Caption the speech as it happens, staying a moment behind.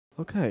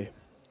Okay.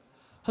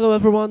 Hello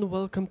everyone,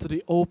 welcome to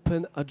the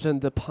Open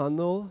Agenda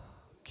panel,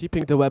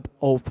 Keeping the Web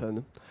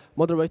Open,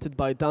 moderated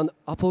by Dan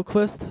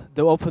Applequist,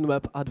 the Open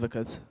Web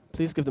Advocate.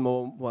 Please give them a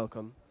warm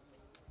welcome.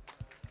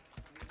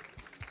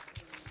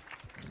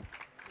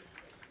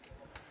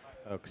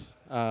 Folks,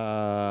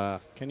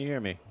 can you hear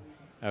me?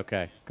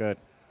 Okay, good.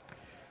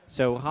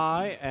 So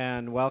hi,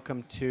 and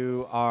welcome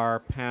to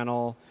our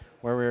panel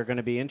where we're going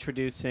to be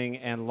introducing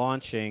and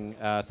launching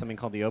something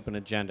called the Open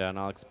Agenda, and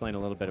I'll explain a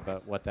little bit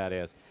about what that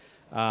is.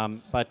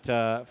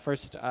 But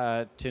first,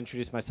 to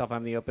introduce myself,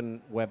 I'm the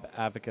Open Web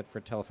Advocate for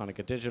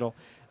Telefonica Digital.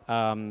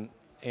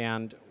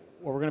 And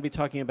what we're going to be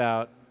talking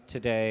about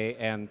today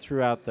and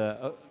throughout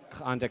the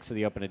context of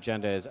the Open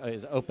Agenda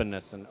is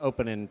openness and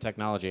open in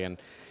technology. And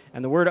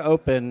the word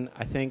open,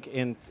 I think,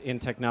 in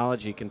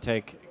technology can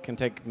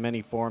take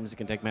many forms. It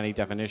can take many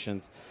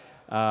definitions.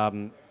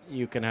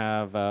 You can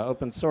have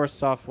open source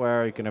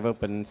software. You can have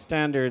open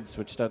standards,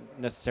 which don't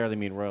necessarily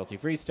mean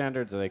royalty-free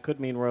standards, or they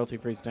could mean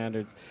royalty-free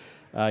standards.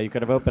 You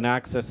could have open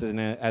access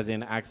as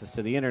in access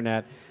to the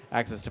internet,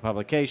 access to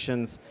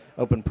publications,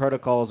 open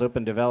protocols,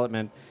 open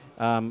development.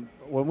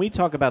 When we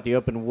talk about the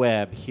open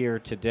web here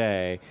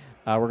today,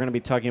 we're going to be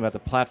talking about the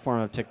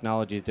platform of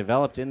technologies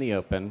developed in the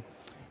open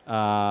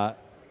that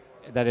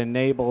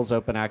enables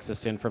open access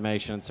to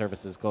information and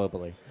services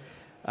globally.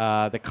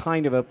 The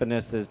kind of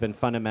openness that has been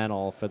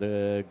fundamental for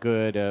the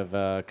good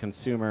of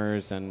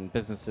consumers and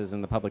businesses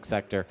in the public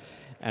sector.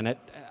 And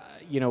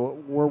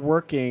we're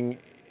working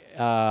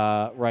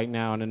right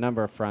now on a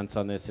number of fronts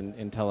on this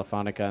in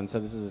Telefonica, and so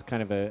this is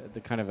kind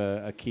of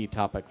a key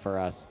topic for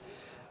us.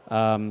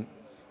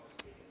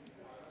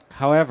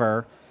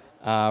 However,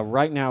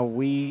 right now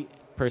we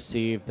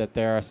perceive that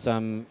there are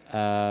some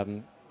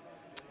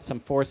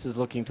forces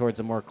looking towards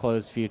a more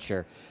closed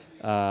future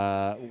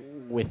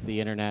with the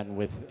internet and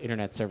with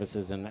internet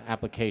services and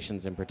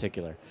applications in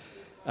particular.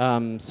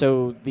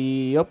 So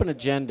the Open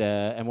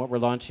Agenda and what we're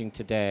launching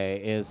today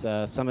is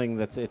something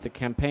it's a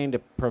campaign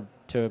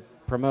to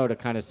promote a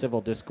kind of civil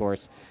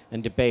discourse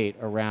and debate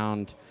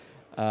around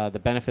the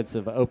benefits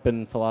of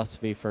open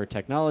philosophy for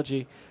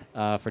technology,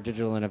 for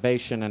digital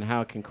innovation, and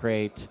how it can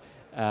create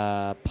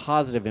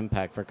positive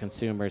impact for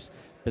consumers,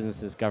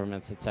 businesses,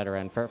 governments, et cetera,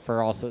 and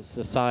for also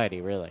society,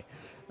 really.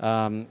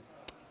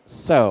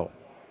 So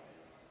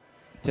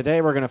today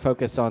we're going to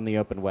focus on the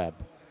open web.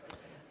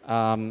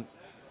 One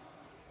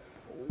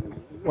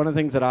of the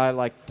things that I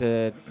like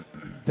to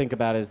think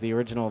about is the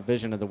original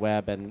vision of the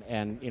web, and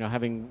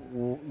having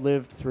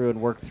lived through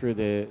and worked through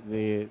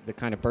the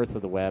kind of birth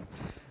of the web,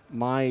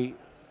 my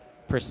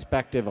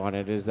perspective on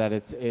it is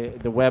that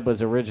the web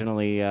was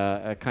originally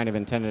kind of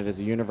intended as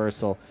a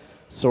universal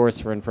source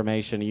for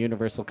information, a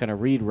universal kind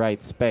of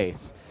read-write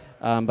space.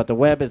 But the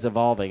web is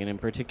evolving, and in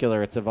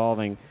particular, it's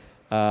evolving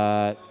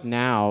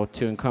now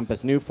to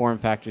encompass new form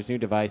factors, new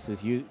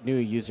devices, new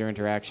user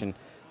interaction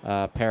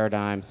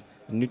paradigms,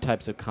 new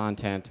types of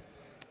content.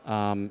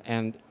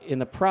 And in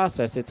the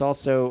process, we've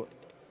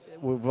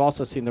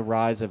also seen the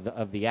rise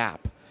of the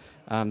app.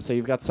 So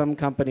you've got some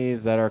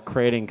companies that are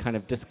creating kind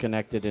of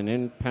disconnected and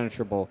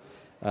impenetrable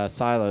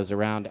silos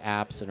around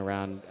apps and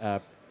around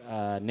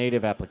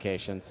native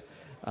applications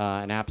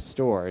and app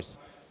stores.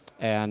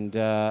 And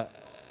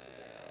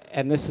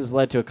this has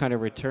led to a kind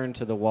of return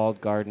to the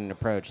walled garden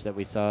approach that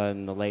we saw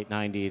in the late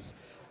 90s,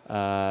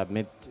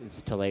 mid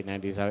to late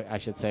 90s, I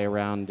should say,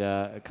 around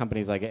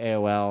companies like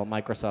AOL,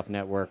 Microsoft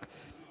Network,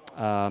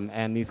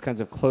 and these kinds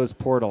of closed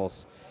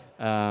portals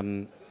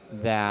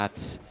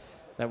that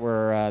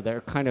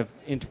were kind of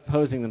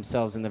interposing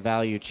themselves in the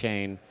value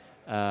chain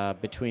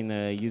between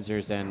the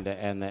users and the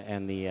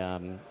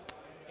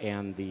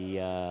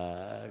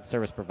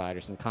service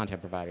providers and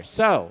content providers.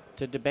 So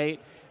to debate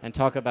and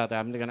talk about that,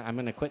 I'm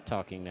gonna quit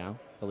talking now,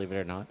 believe it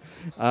or not.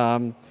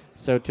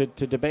 So to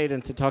debate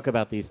and to talk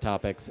about these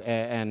topics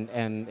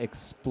and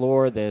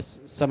explore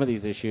some of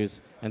these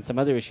issues and some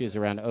other issues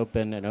around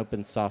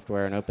open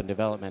software and open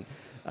development,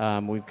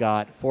 we've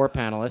got 4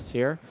 panelists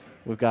here.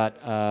 We've got,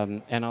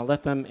 and I'll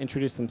let them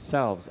introduce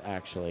themselves,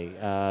 actually.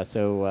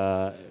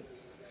 Go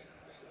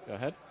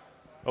ahead.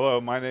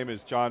 Hello, my name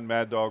is John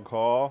Mad Dog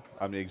Hall.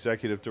 I'm the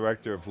Executive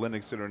Director of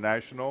Linux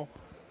International.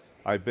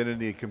 I've been in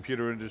the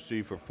computer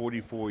industry for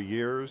 44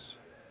 years,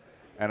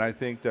 and I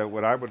think that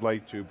what I would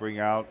like to bring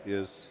out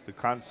is the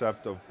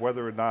concept of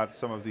whether or not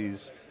some of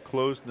these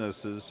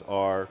closednesses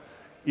are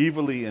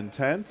evilly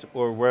intent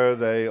or whether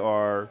they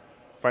are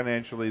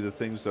financially the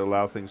things that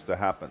allow things to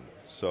happen.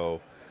 So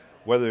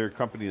whether your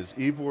company is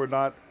evil or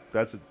not,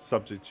 that's a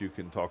subject you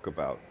can talk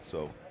about.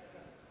 So.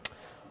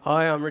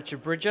 Hi, I'm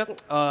Richard Bridger.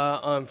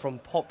 I'm from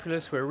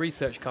Populous. We're a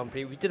research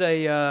company. We did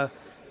a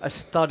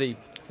study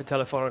for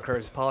Telefonica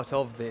as part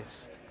of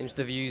this into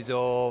the views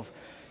of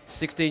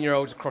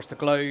 16-year-olds across the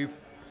globe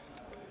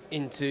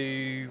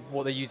into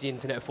what they use the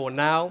internet for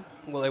now,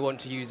 what they want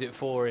to use it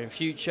for in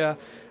future,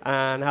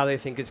 and how they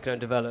think it's going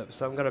to develop.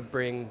 So I'm going to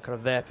bring kind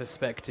of their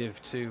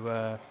perspective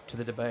to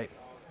the debate.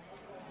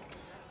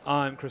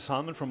 I'm Chris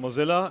Harmon from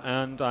Mozilla,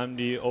 and I'm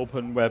the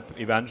open web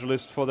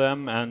evangelist for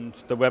them, and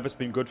the web has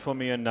been good for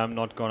me, and I'm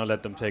not going to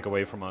let them take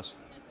away from us.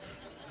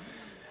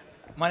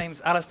 My name's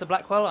Alistair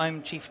Blackwell.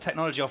 I'm Chief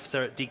Technology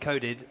Officer at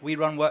Decoded. We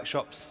run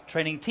workshops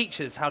training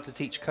teachers how to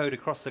teach code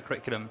across the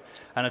curriculum,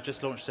 and I've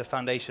just launched a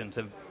foundation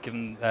to give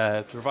them,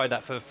 to provide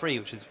that for free,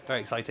 which is very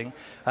exciting.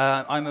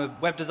 I'm a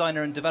web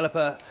designer and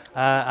developer,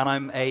 and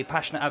I'm a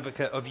passionate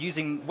advocate of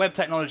using web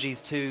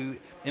technologies to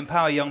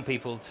empower young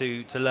people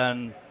to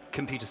learn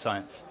computer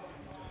science.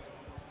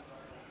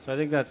 So I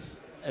think that's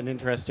an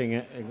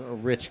interesting,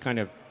 rich kind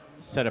of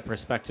set of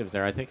perspectives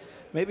there. I think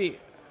maybe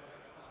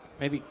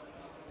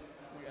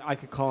I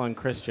could call on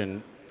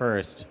Christian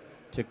first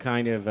to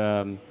kind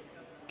of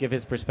give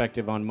his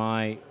perspective on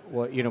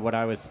what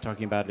I was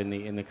talking about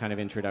in the kind of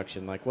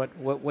introduction. Like,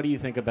 what do you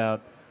think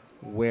about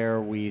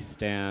where we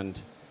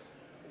stand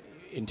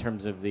in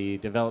terms of the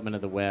development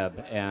of the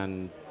web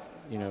and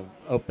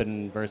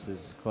open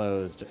versus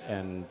closed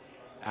and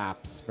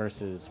apps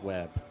versus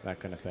web, that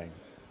kind of thing?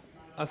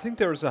 I think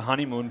there is a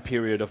honeymoon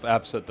period of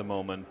apps at the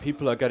moment.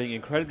 People are getting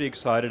incredibly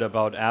excited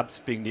about apps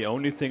being the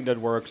only thing that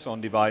works on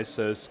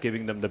devices,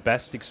 giving them the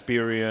best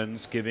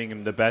experience, giving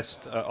them the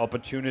best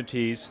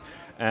opportunities.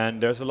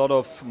 And there's a lot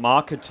of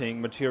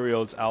marketing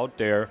materials out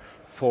there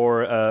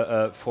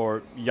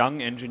for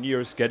young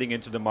engineers getting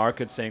into the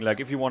market, saying, like,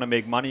 if you want to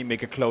make money,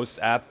 make a closed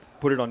app,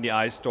 put it on the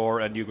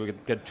iStore, and you will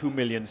get 2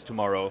 million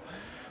tomorrow.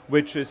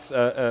 Which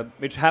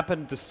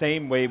happened the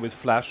same way with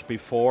Flash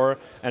before,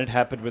 and it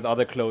happened with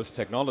other closed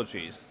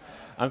technologies.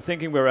 I'm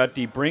thinking we're at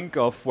the brink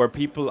of where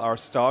people are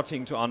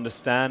starting to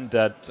understand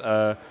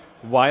that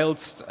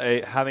whilst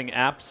having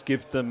apps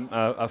give them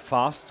a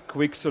fast,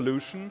 quick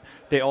solution,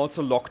 they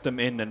also lock them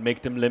in and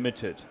make them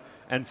limited.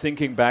 And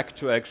thinking back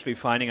to actually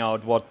finding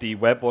out what the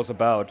web was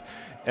about,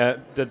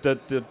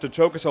 the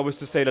joke is always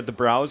to say that the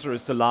browser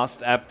is the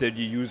last app that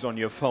you use on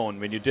your phone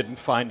when you didn't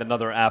find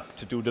another app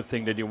to do the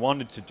thing that you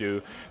wanted to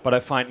do. But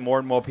I find more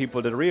and more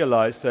people that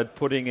realize that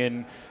putting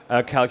in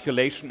a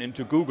calculation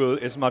into Google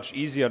is much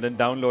easier than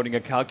downloading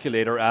a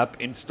calculator app,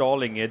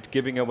 installing it,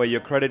 giving away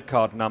your credit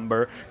card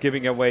number,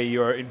 giving away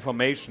your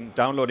information,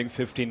 downloading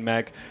 15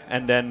 meg,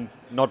 and then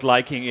not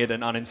liking it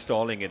and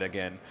uninstalling it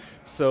again.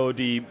 So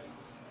the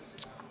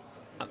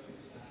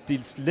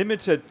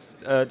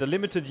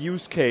limited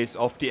use case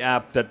of the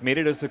app that made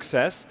it a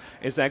success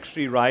is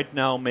actually right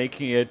now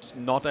making it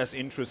not as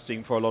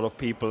interesting for a lot of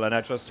people. And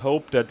I just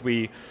hope that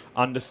we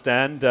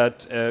understand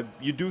that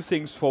you do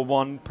things for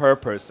one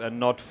purpose and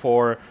not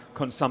for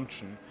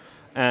consumption.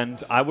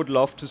 And I would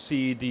love to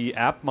see the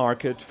app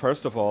market,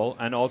 first of all,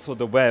 and also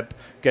the web,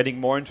 getting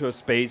more into a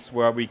space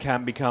where we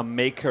can become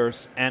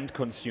makers and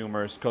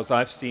consumers. Because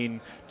I've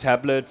seen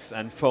tablets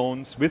and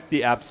phones with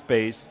the app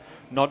space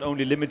not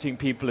only limiting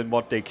people in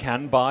what they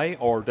can buy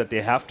or that they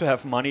have to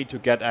have money to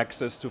get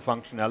access to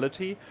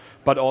functionality,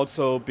 but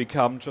also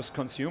become just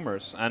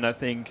consumers. And I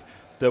think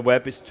the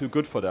web is too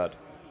good for that.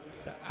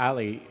 So,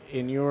 Ali,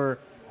 in your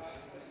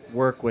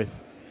work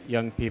with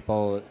young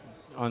people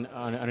on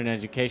an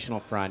educational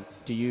front,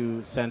 do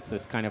you sense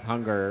this kind of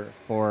hunger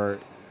for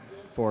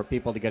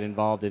people to get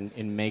involved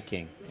in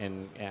making?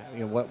 And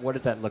what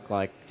does that look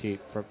like to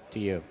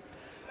you?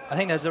 I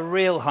think there's a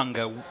real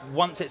hunger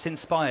once it's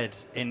inspired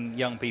in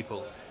young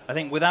people. I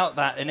think without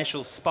that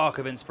initial spark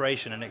of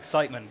inspiration and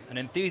excitement and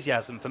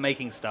enthusiasm for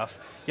making stuff,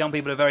 young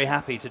people are very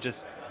happy to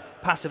just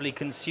passively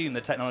consume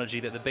the technology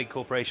that the big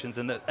corporations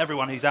and that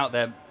everyone who's out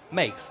there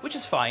makes, which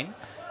is fine.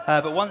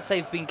 But once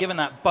they've been given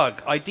that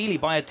bug, ideally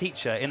by a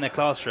teacher in their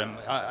classroom,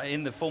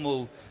 in the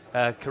formal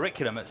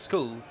curriculum at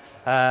school,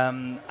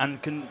 and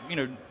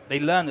they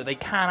learn that they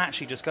can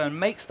actually just go and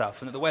make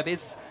stuff, and that the web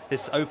is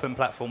this open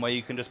platform where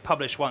you can just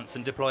publish once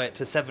and deploy it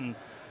to 7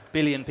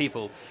 billion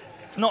people.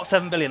 It's not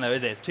 7 billion though,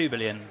 is it? It's 2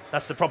 billion.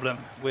 That's the problem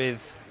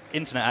with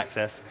internet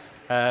access.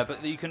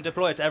 But you can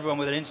deploy it to everyone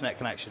with an internet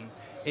connection.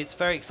 It's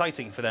very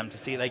exciting for them to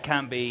see they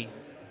can be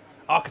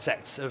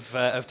architects of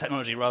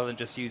technology rather than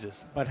just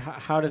users. But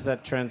how does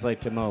that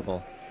translate to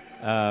mobile?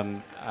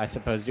 I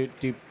suppose,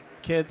 do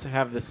kids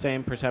have the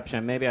same perception?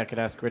 And maybe I could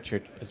ask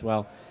Richard as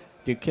well.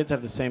 Do kids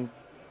have the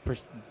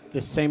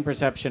same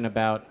perception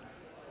about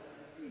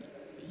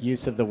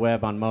use of the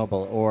web on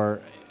mobile, or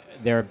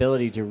their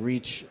ability to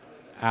reach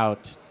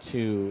out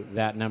to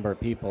that number of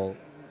people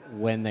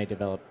when they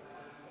develop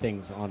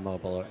things on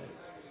mobile?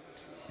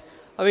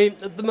 I mean,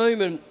 at the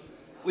moment,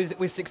 with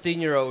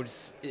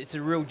 16-year-olds, it's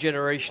a real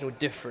generational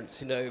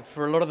difference.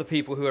 For a lot of the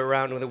people who were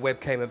around when the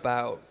web came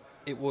about,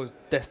 it was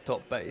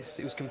desktop-based,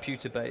 it was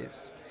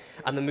computer-based.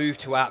 And the move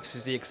to apps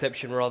is the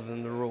exception rather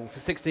than the rule. For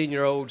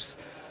 16-year-olds,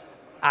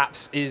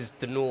 apps is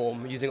the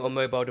norm. Using it on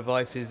mobile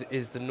devices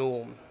is the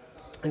norm.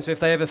 And so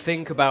if they ever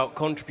think about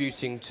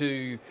contributing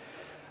to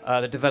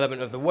the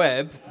development of the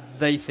web,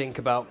 they think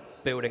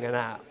about building an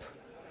app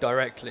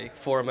directly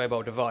for a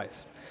mobile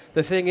device.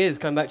 The thing is,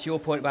 coming back to your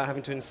point about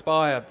having to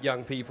inspire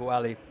young people,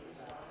 Ali,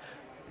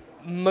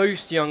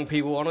 most young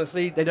people,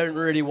 honestly, they don't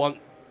really want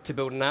to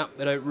build an app.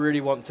 They don't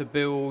really want to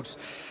build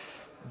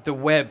the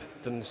web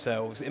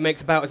themselves. It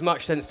makes about as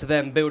much sense to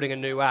them building a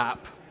new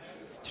app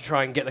to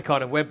try and get the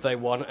kind of web they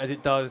want as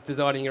it does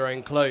designing your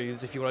own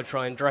clothes if you want to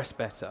try and dress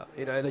better.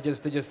 You know,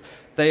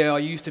 they are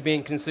used to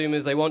being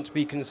consumers, they want to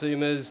be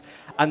consumers,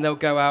 and they'll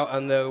go out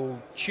and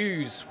they'll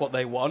choose what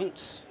they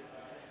want,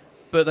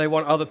 but they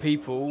want other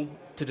people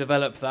to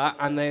develop that,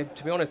 and they,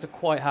 to be honest, are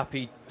quite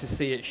happy to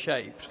see it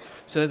shaped.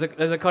 So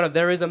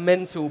there is a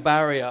mental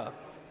barrier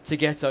to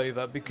get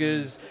over,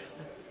 because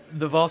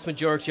the vast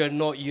majority are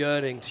not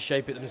yearning to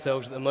shape it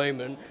themselves at the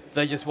moment.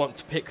 They just want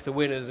to pick the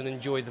winners and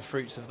enjoy the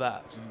fruits of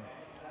that.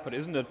 But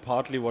isn't it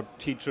partly what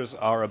teachers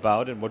are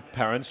about and what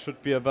parents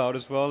should be about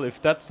as well? If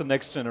that's the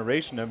next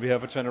generation and we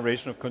have a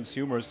generation of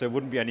consumers, there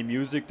wouldn't be any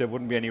music, there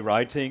wouldn't be any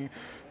writing,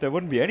 there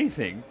wouldn't be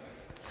anything.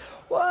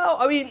 Well,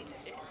 I mean,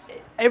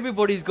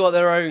 everybody's got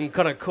their own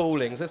kind of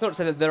calling. So it's not to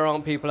say that there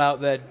aren't people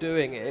out there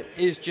doing it.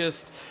 It's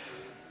just,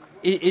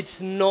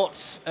 it's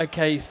not a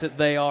case that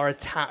they are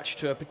attached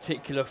to a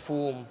particular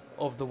form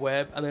of the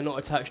web and they're not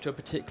attached to a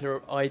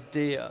particular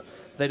idea.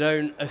 They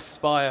don't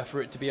aspire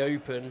for it to be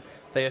open.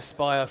 They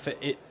aspire for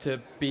it to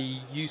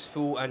be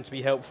useful and to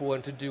be helpful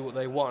and to do what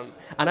they want.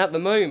 And at the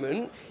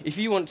moment, if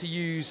you want to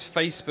use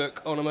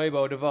Facebook on a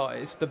mobile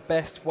device, the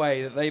best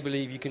way that they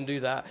believe you can do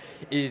that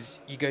is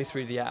you go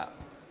through the app.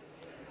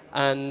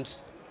 And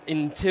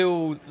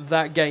until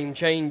that game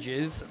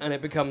changes and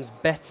it becomes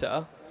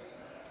better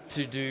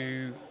to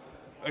do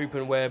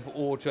open web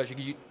or to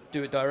actually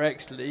do it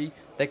directly,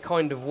 they're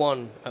kind of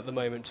one at the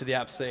moment to the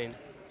app scene.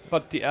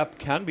 But the app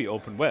can be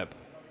open web.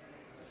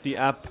 The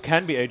app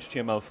can be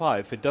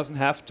HTML5. It doesn't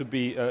have to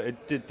be.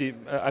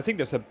 I think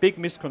there's a big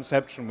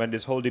misconception when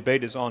this whole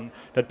debate is on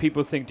that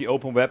people think the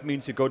open web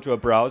means you go to a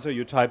browser,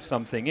 you type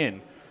something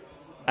in.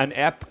 An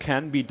app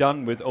can be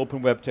done with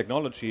open web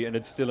technology, and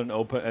it's still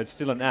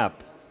an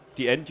app.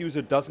 The end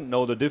user doesn't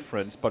know the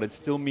difference, but it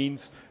still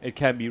means it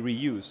can be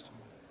reused.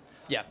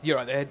 Yeah, you're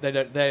right.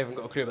 They haven't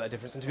got a clue about that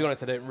difference, and to be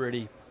honest, they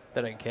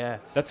don't care.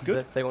 That's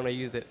good. They want to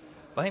use it.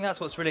 I think that's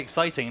what's really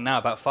exciting now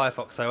about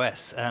Firefox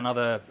OS and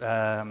other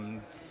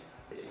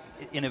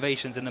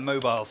innovations in the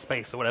mobile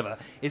space or whatever,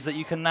 is that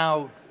you can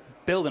now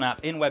build an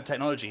app in web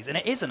technologies, and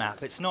it is an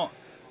app. It's not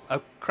a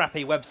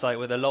crappy website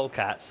with a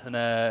lolcat and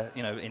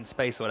in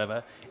space or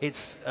whatever.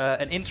 It's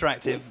an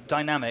interactive,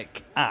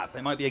 dynamic app.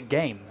 It might be a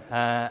game,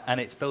 and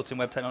it's built in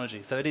web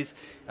technology. So it is.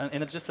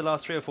 In just the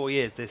last 3 or 4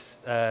 years, this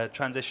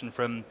transition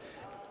from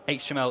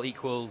HTML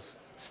equals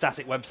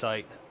static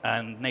website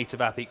and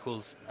native app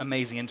equals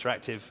amazing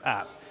interactive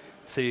app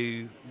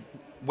to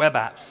web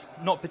apps,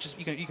 not just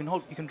you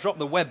can drop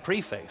the web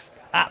prefix,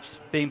 apps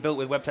being built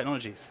with web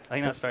technologies. I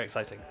think that's very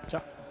exciting.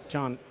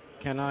 John,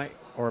 can I,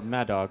 or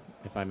Mad Dog,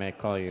 if I may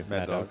call you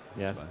Mad Dog,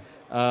 yes.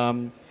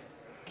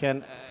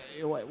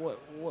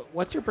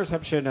 What's your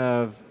perception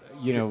of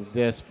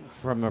this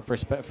from a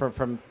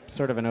from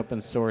sort of an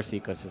open source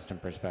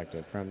ecosystem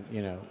perspective?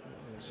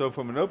 So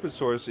from an open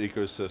source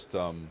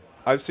ecosystem,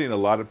 I've seen a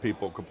lot of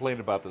people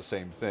complain about the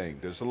same thing.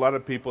 There's a lot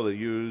of people that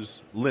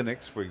use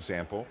Linux, for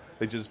example.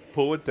 They just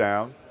pull it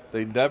down.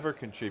 They never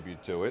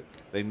contribute to it.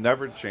 They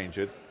never change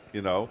it.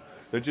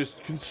 They're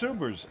just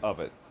consumers of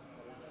it.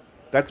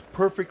 That's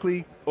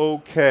perfectly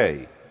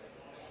okay.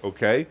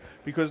 Okay?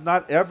 Because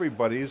not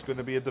everybody is going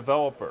to be a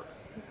developer.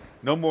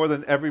 No more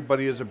than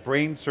everybody is a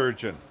brain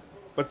surgeon.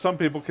 But some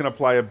people can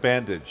apply a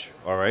bandage,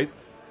 all right?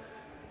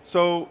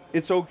 So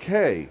it's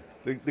okay.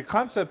 The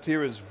concept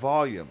here is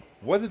volume.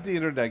 What did the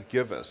internet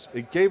give us?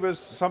 It gave us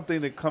something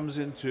that comes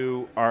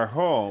into our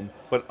home,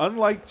 but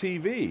unlike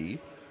TV,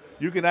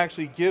 you can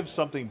actually give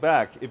something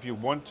back if you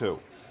want to.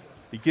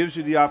 It gives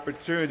you the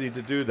opportunity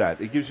to do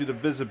that. It gives you the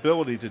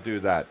visibility to do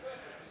that.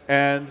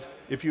 And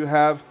if you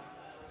have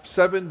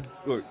 5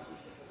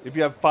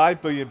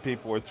 billion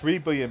people or 3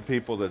 billion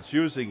people that's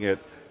using it,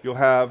 you'll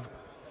have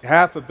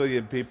 500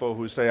 million people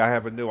who say, I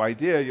have a new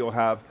idea. You'll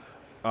have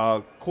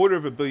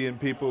 250 million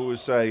people who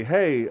say,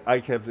 hey, I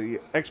have the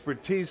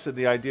expertise and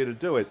the idea to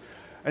do it.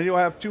 And you'll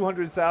have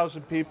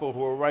 200,000 people who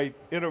will write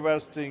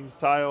interesting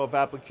style of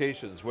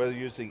applications, whether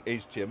using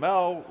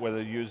HTML,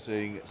 whether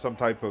using some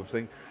type of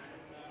thing.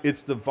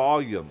 It's the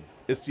volume.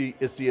 It's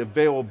the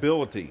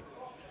availability.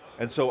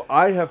 And so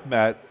I have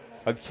met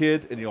a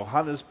kid in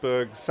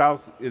Johannesburg,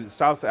 in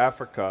South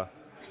Africa,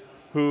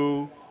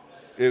 who,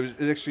 it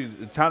was actually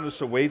the town of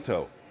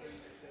Soweto,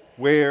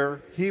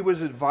 where he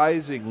was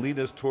advising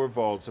Linus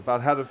Torvalds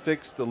about how to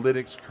fix the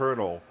Linux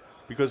kernel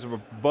because of a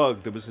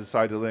bug that was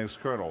inside the Linux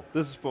kernel.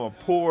 This is from a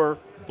poor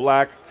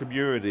black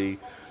community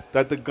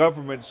that the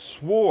government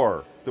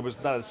swore there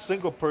was not a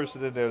single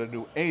person in there that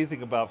knew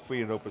anything about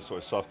free and open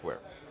source software.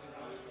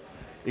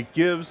 It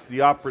gives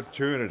the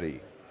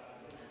opportunity.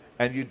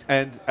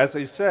 And as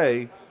I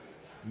say,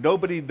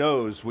 nobody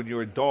knows when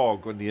you're a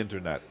dog on the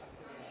internet.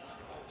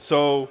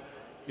 So,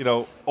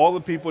 all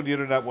the people on the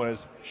internet want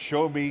is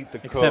show me the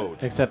code.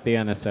 Except the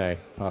NSA,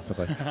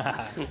 possibly.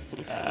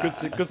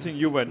 Good thing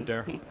you went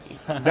there.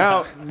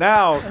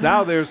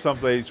 Now there's some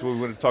place where we're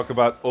going to talk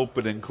about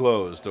open and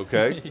closed,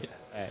 okay?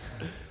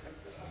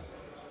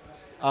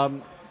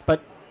 But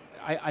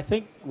I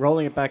think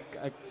rolling it back,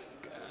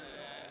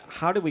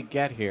 how do we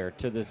get here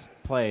to this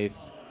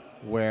place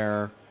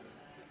where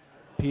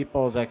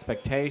people's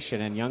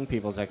expectation and young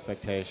people's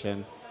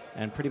expectation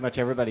and pretty much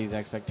everybody's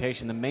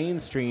expectation, the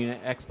mainstream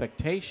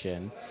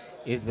expectation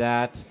is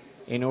that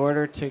in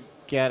order to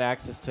get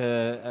access to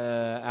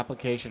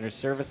application or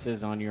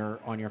services on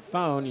your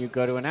phone, you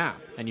go to an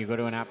app and you go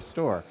to an app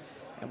store.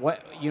 And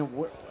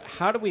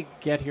how do we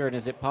get here, and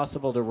is it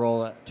possible to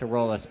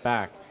roll us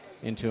back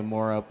into a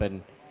more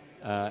open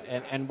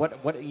and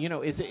what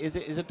is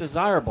it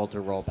desirable to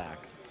roll back?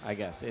 I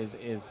guess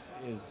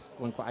is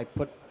when I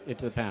put it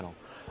to the panel.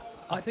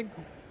 I think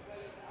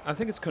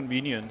it's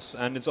convenience,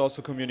 and it's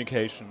also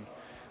communication.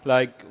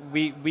 Like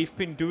we've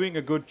been doing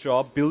a good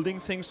job building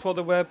things for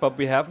the web, but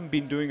we haven't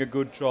been doing a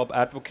good job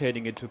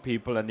advocating it to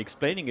people and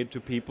explaining it to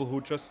people who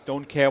just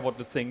don't care what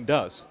the thing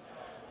does.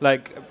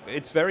 Like,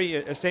 it's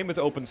very same with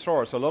open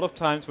source. A lot of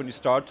times when you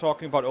start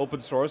talking about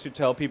open source, you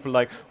tell people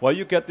like, well,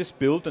 you get this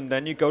built and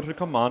then you go to the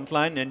command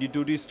line and you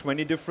do these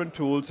 20 different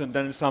tools and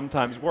then it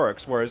sometimes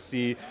works. Whereas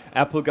the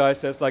Apple guy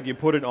says like, you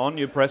put it on,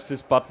 you press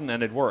this button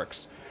and it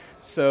works.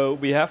 So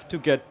we have to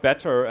get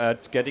better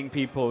at getting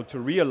people to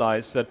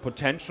realize that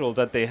potential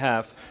that they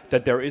have,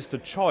 that there is the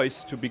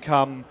choice to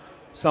become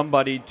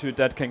somebody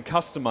that can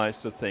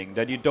customize the thing,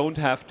 that you don't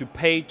have to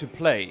pay to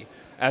play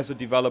as a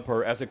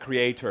developer, as a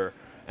creator.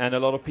 And a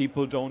lot of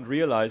people don't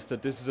realize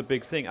that this is a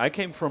big thing. I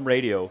came from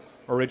radio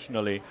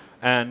originally,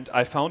 and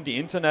I found the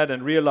internet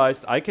and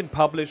realized I can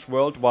publish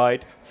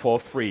worldwide for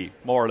free,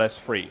 more or less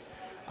free.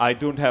 I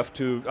don't have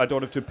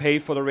to pay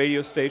for the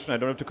radio station. I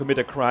don't have to commit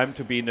a crime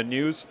to be in the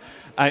news.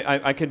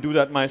 I can do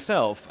that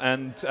myself.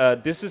 And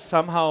this is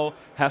somehow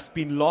has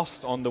been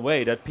lost on the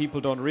way, that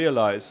people don't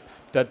realize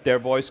that their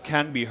voice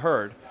can be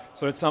heard.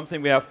 So it's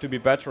something we have to be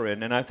better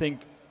in. And I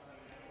think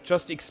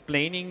just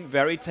explaining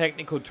very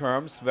technical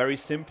terms very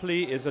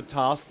simply is a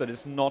task that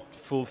is not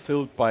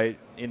fulfilled by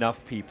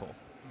enough people.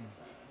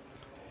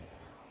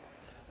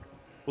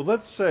 Well,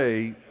 let's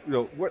say,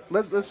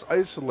 let's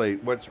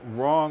isolate what's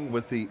wrong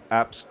with the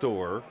App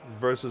Store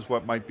versus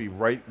what might be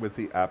right with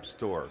the App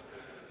Store.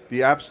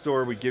 The App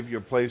Store would give you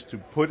a place to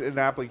put an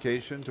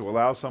application, to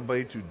allow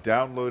somebody to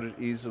download it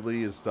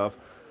easily and stuff.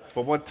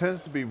 But what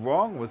tends to be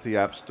wrong with the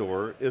App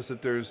Store is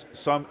that there's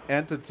some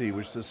entity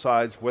which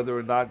decides whether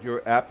or not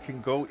your app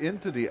can go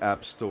into the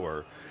App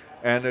Store.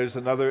 And there's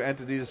another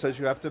entity that says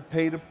you have to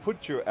pay to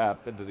put your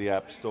app into the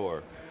App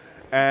Store.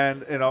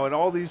 And, and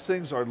all these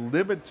things are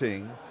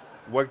limiting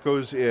what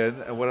goes in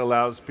and what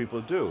allows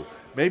people to do.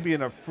 Maybe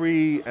in a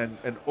free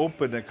and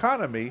open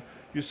economy,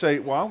 you say,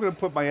 well, I'm going to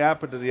put my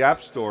app into the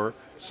App Store.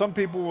 Some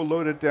people will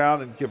load it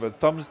down and give a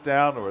thumbs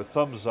down or a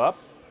thumbs up.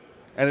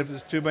 And if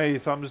there's too many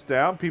thumbs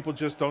down, people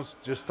just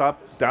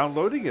stop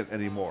downloading it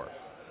anymore.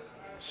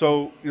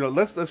 So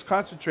let's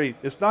concentrate.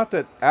 It's not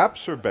that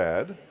apps are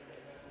bad;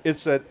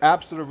 it's that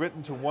apps that are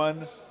written to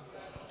one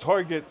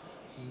target,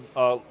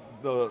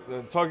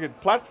 the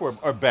target platform,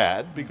 are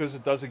bad because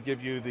it doesn't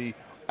give you the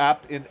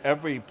app in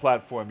every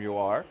platform you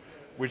are,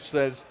 which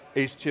says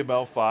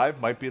HTML5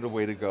 might be the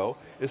way to go.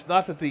 It's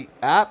not that the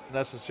app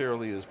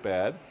necessarily is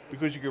bad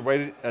because you can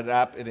write an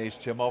app in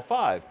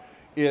HTML5.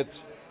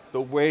 It's the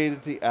way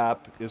that the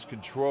app is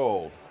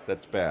controlled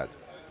that's bad.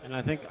 And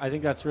I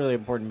think that's really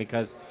important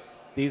because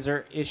these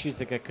are issues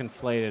that get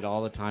conflated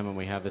all the time when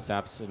we have this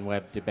apps and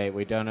web debate.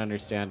 We don't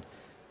understand,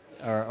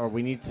 or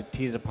we need to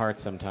tease apart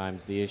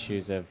sometimes the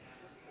issues of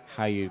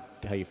how you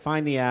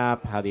find the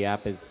app, how the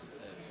app is,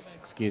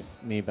 excuse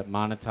me, but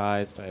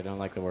monetized. I don't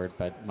like the word,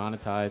 but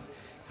monetized.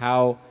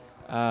 How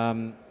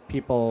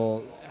people,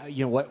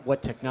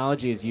 what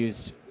technology is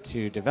used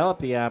to develop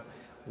the app,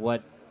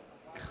 what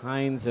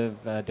kinds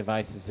of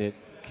devices it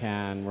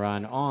can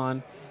run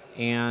on,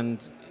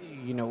 and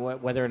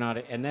whether or not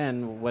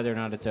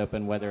it's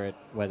open, whether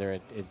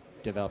it is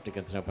developed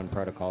against an open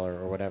protocol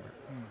or whatever.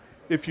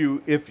 If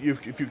you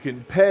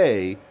can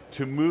pay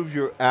to move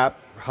your app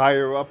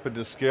higher up in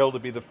the scale to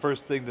be the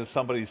first thing that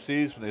somebody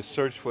sees when they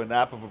search for an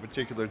app of a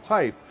particular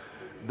type,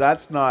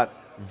 that's not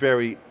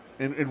very.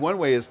 In one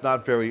way, it's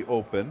not very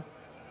open.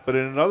 But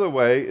in another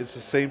way, it's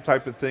the same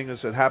type of thing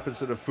as it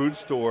happens at a food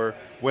store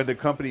when the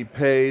company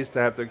pays to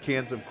have their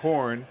cans of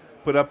corn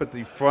put up at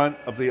the front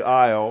of the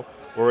aisle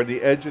or at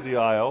the edge of the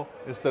aisle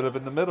instead of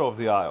in the middle of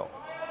the aisle.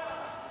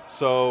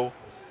 So,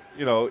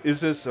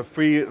 is this a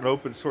free and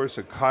open source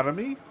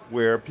economy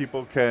where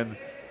people can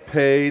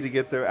pay to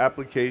get their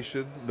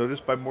application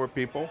noticed by more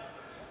people,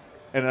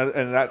 and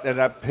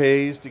that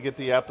pays to get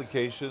the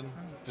application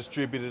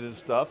distributed and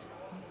stuff?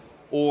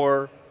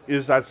 Or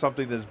is that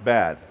something that's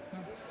bad?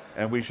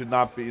 And we should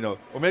not be, or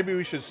maybe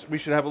we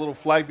should have a little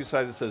flag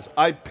beside it that says,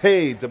 I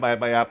paid to my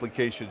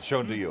application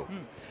shown to you.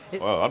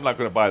 Well, I'm not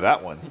going to buy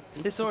that one.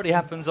 This already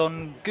happens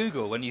on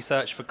Google when you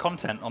search for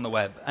content on the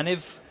web. And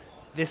if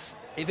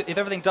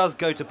everything does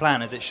go to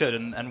plan as it should,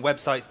 and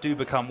websites do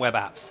become web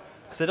apps,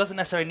 because there doesn't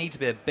necessarily need to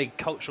be a big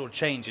cultural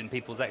change in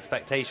people's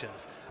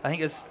expectations. I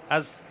think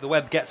as the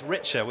web gets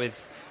richer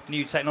with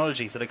new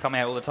technologies that are coming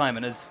out all the time,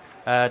 and as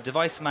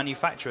device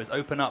manufacturers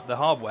open up the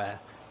hardware,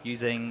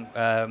 using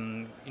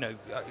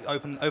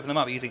open them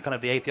up using kind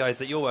of the APIs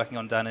that you're working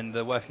on, Dan, in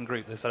the working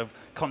group, the sort of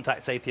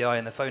contacts API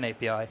and the phone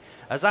API.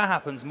 As that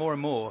happens more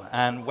and more,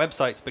 and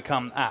websites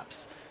become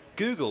apps,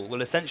 Google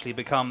will essentially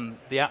become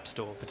the app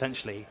store,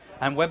 potentially,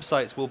 and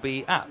websites will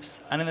be apps.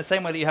 And in the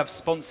same way that you have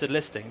sponsored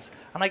listings,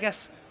 and I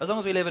guess as long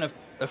as we live in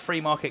a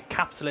free market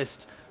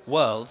capitalist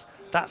world,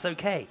 that's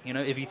okay,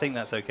 if you think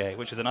that's okay,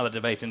 which is another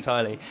debate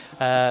entirely.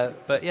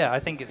 But yeah, I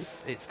think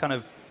it's kind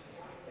of,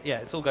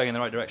 it's all going in the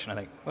right direction, I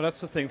think. Well,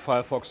 that's the thing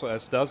Firefox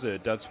OS does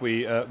it. That's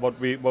what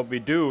we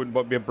do, and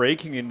what we're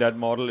breaking in that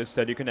model is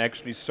that you can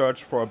actually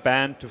search for a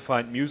band to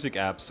find music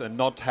apps and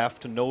not have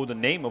to know the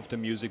name of the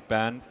music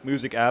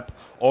app,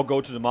 or go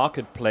to the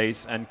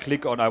marketplace and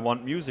click on I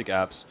want music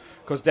apps.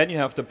 Because then you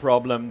have the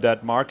problem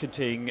that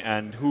marketing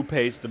and who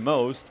pays the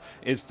most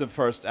is the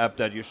first app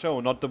that you show,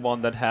 not the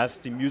one that has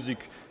the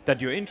music that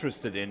you're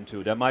interested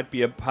into. There might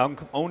be a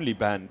punk-only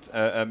band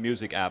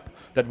music app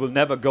that will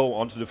never go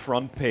onto the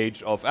front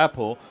page of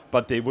Apple,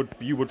 but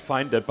you would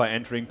find that by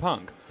entering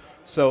punk.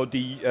 So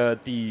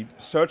the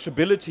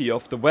searchability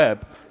of the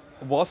web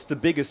was the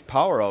biggest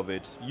power of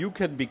it. You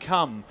can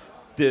become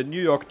the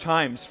New York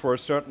Times for a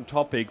certain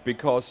topic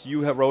because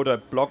you have wrote a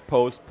blog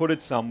post, put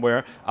it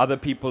somewhere, other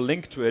people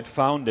linked to it,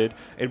 found it.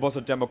 It was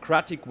a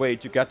democratic way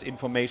to get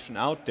information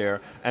out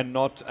there, and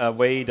not a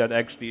way that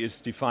actually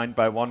is defined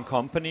by one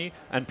company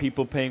and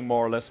people paying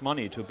more or less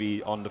money to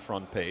be on the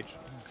front page.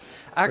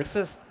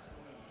 Accessing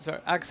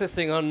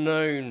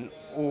unknown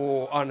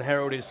or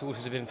unheralded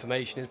sources of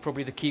information is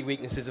probably the key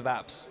weaknesses of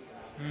apps.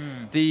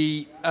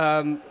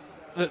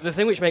 The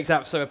thing which makes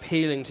apps so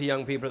appealing to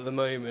young people at the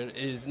moment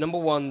is, number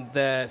one,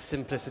 their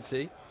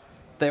simplicity.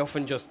 They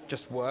often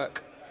just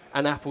work,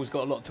 and Apple's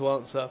got a lot to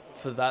answer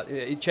for that.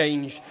 It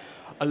changed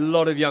a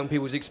lot of young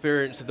people's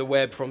experience of the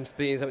web from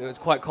being something that was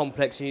quite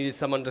complex and you needed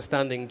some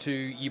understanding to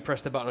you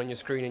pressed a button on your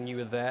screen and you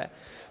were there.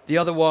 The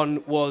other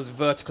one was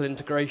vertical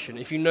integration.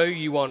 If you know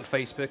you want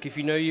Facebook, if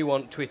you know you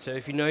want Twitter,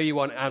 if you know you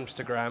want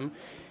Instagram,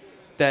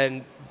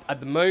 then at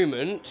the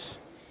moment,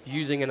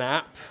 using an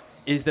app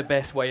is the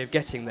best way of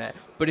getting there.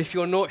 But if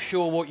you're not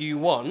sure what you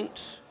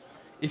want,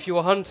 if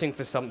you're hunting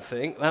for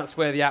something, that's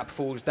where the app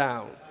falls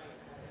down.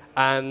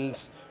 And,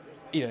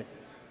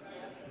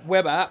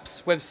 web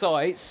apps,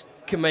 websites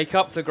can make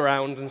up the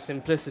ground and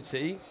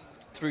simplicity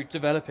through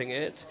developing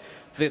it.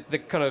 The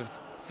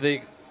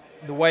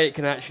way it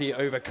can actually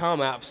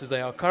overcome apps as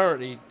they are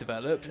currently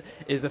developed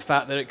is the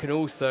fact that it can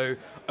also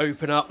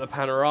open up the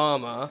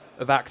panorama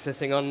of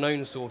accessing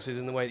unknown sources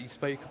in the way that you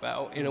spoke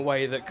about, in a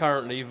way that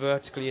currently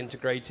vertically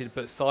integrated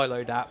but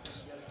siloed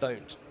apps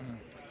don't.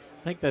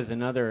 I think there's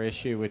another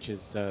issue, which is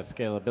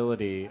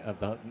scalability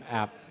of the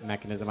app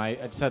mechanism. I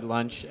just had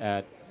lunch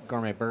at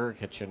Gourmet Burger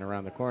Kitchen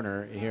around the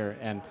corner here,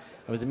 and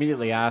I was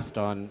immediately asked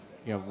on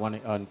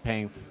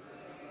paying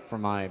for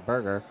my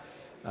burger,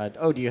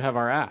 "Oh, do you have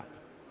our app?"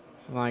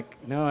 I'm like,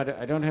 "No,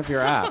 I don't have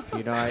your app."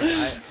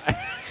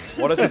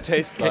 What does it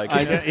taste like?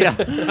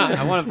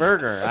 I want a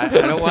burger. I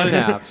don't want an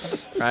app,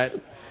 right?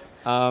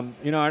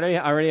 I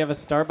already have a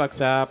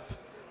Starbucks app.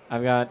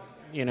 I've got,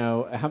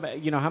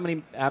 how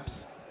many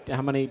apps?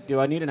 How many do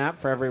I need an app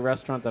for every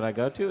restaurant that I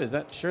go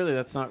to? Surely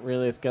that's not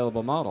really a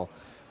scalable model.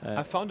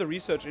 I found the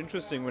research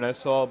interesting when I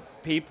saw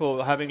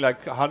people having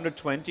like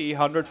 120,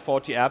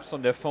 140 apps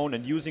on their phone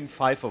and using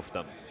 5 of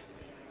them.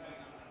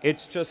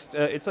 It's just,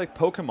 it's like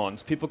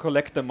Pokemons. People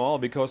collect them all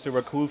because they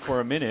were cool for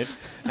a minute,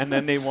 and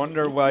then they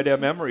wonder why their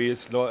memory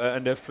is slow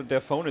and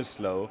their phone is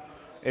slow.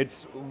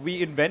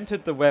 We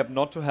invented the web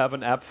not to have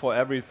an app for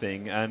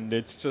everything, and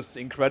it's just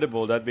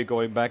incredible that we're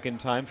going back in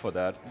time for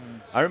that.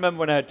 I remember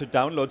when I had to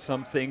download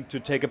something to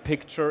take a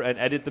picture and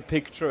edit the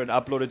picture and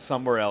upload it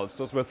somewhere else.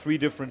 Those were 3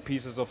 different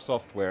pieces of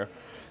software.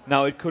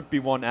 Now it could be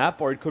one app,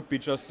 or it could be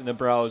just in a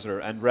browser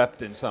and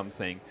wrapped in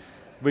something.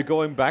 We're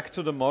going back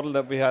to the model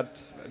that we had.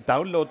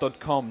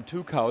 Download.com,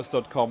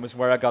 twocows.com is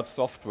where I got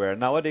software.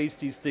 Nowadays,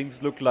 these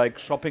things look like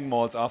shopping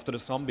malls after the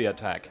zombie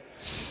attack.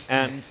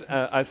 And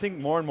I think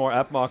more and more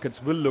app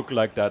markets will look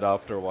like that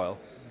after a while.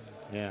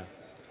 Yeah.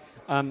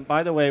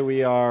 By the way,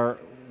 we are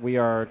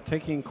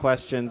taking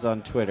questions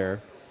on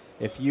Twitter.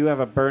 If you have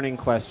a burning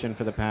question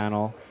for the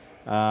panel,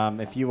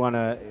 if you want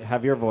to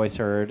have your voice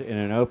heard in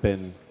an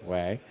open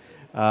way,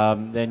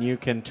 then you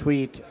can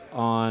tweet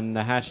on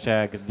the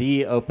hashtag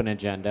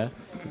 #TheOpenAgenda.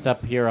 It's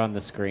up here on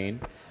the screen.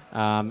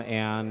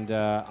 And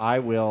I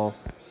will,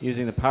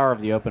 using the power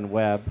of the open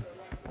web,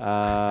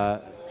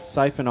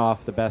 siphon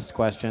off the best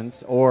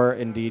questions, or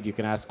indeed you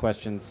can ask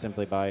questions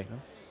simply by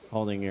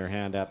holding your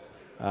hand up.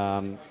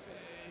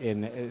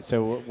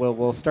 So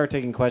we'll start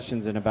taking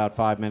questions in about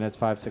 5 minutes,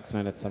 5-6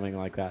 minutes, something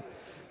like that.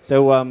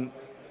 So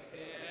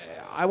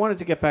I wanted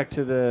to get back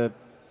to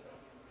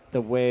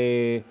the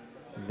way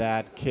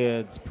that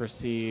kids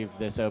perceive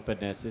this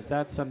openness. Is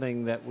that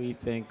something that we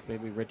think,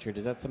 maybe Richard,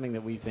 is that something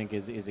that we think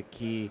is a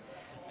key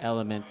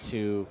element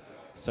to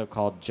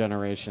so-called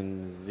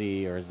Generation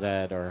Z or Z,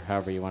 or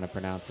however you want to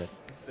pronounce it?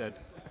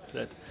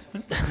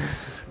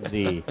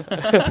 Z.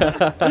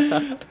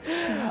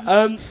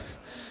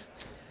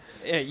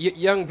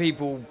 Young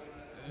people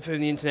for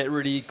the internet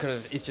really kind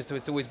of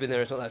it's always been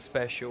there. It's not that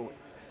special.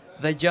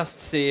 They just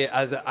see it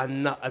as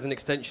as an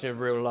extension of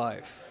real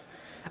life,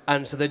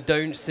 and so they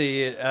don't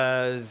see it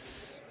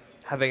as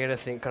having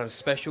anything kind of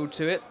special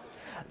to it.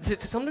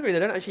 To some degree, they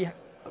don't actually.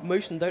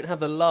 Most of them don't have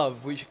the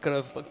love, which kind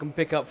of I can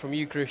pick up from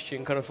you,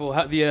 Christian, kind of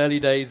for the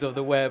early days of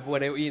the web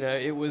when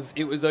it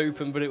was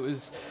open, but it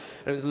was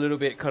a little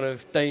bit kind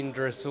of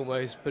dangerous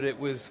almost, but it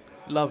was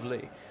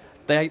lovely.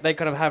 They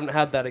kind of haven't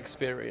had that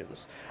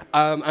experience,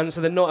 and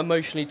so they're not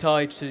emotionally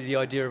tied to the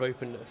idea of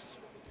openness.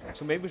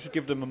 So maybe we should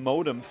give them a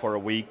modem for a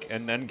week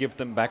and then give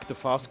them back the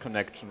fast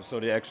connection so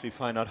they actually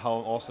find out how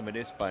awesome it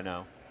is by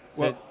now.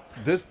 Well,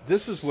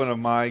 this is one of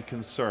my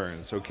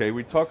concerns, okay?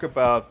 We talk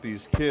about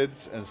these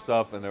kids and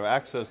stuff and their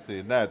access to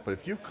the net, but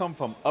if you come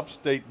from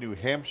upstate New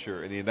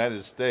Hampshire in the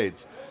United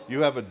States,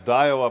 you have a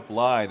dial-up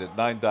line at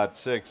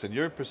 9.6, and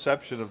your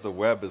perception of the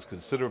web is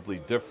considerably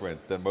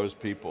different than most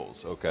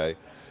people's, okay?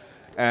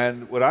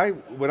 And what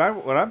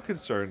I'm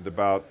concerned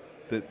about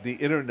the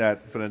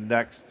internet for the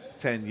next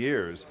 10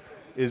 years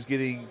is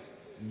getting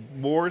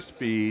more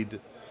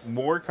speed,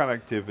 more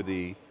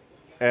connectivity,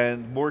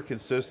 and more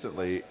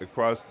consistently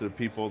across to the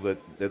people that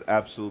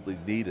absolutely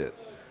need it,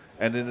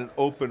 and in an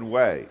open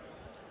way.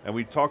 And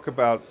we talk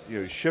about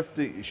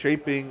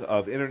shaping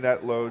of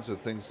internet loads and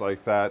things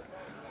like that.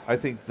 I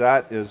think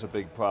that is a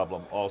big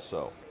problem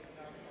also.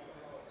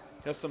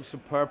 There's some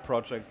superb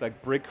projects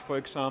like Brick, for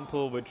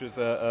example, which is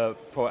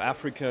for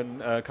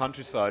African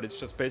countryside. It's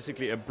just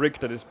basically a brick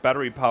that is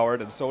battery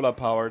powered and solar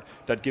powered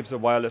that gives a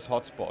wireless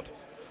hotspot.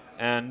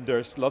 And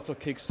there's lots of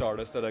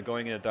Kickstarters that are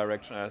going in a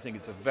direction. And I think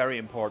it's a very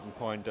important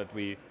point that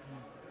we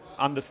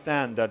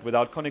understand that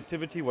without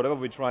connectivity, whatever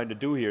we're trying to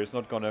do here is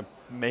not going to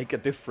make a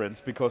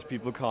difference because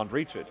people can't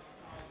reach it.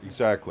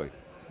 Exactly.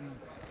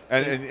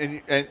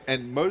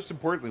 And most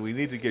importantly, we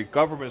need to get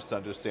governments to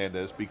understand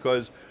this,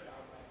 because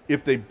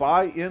if they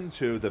buy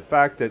into the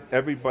fact that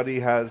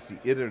everybody has the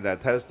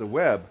internet, has the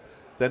web,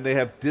 then they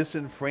have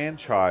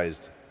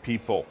disenfranchised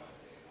people.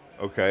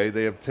 Okay,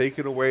 they have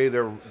taken away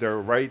their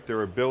right,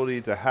 their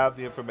ability to have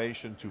the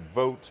information, to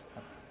vote,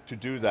 to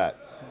do that.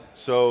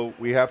 So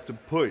we have to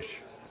push.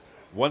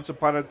 Once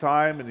upon a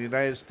time in the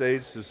United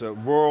States, there's a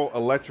rural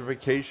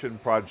electrification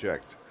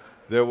project.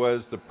 There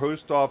was the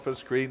post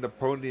office creating the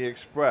Pony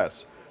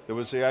Express. There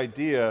was the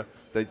idea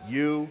that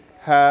you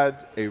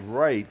had a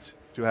right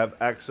to have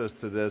access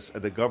to this,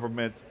 and the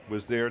government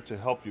was there to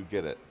help you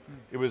get it.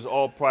 It was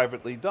all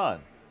privately done,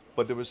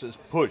 but there was this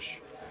push,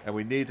 and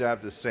we need to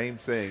have the same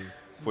thing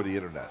for the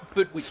internet.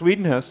 But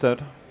Sweden has that.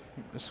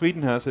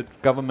 Sweden has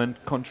it government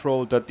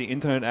controlled, that the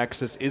internet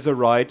access is a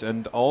right,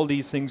 and all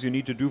these things you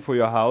need to do for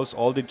your house,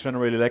 all the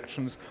general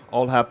elections,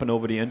 all happen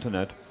over the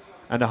internet.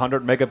 And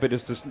 100 megabit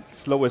is the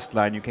slowest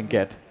line you can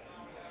get.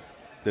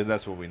 Then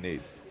that's what we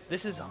need.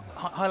 This has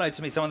highlighted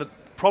to me some of the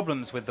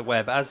problems with the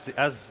web as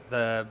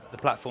the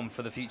platform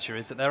for the future,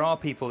 is that there are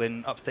people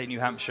in upstate New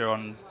Hampshire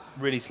on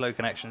really slow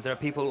connections. There are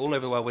people all over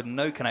the world with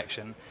no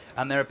connection,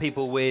 and there are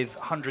people with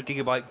 100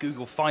 gigabyte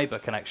Google Fiber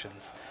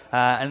connections.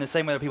 And in the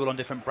same way, there are people on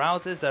different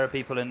browsers. There are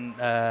people in,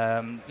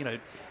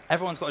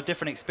 everyone's got a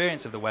different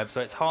experience of the web, so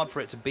it's hard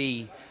for it to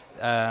be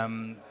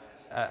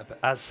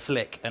as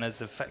slick and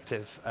as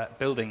effective at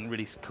building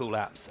really cool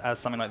apps as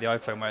something like the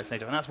iPhone, where it's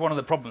native. And that's one of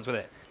the problems with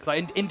it.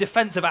 Like in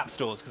defense of app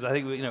stores, because I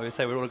think we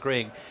say we're all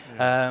agreeing.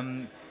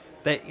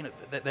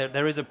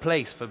 There is a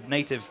place for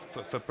native,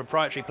 for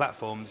proprietary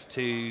platforms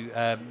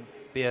to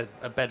be a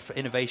bed for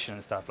innovation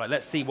and stuff. Like,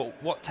 let's see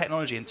what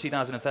technology in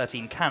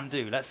 2013 can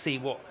do. Let's see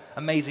what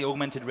amazing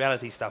augmented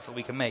reality stuff that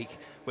we can make,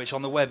 which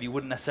on the web you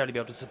wouldn't necessarily be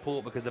able to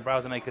support because the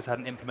browser makers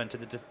hadn't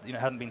implemented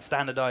hadn't been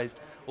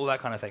standardized, all that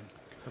kind of thing.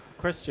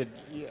 Christian,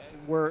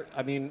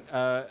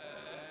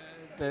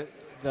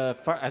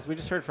 as we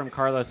just heard from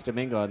Carlos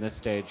Domingo on this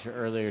stage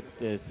earlier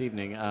this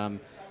evening,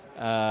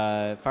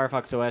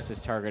 Firefox OS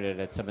is targeted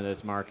at some of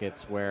those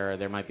markets where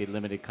there might be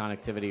limited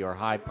connectivity or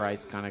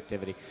high-priced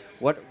connectivity.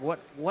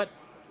 What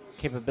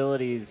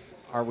capabilities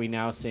are we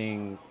now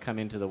seeing come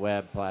into the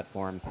web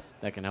platform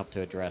that can help to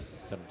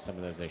address some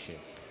of those issues?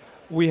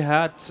 We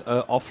had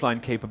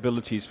offline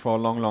capabilities for a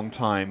long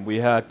time. We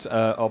had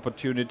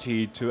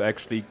opportunity to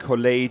actually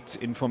collate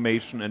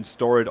information and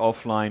store it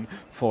offline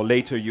for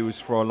later use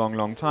for a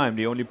long time.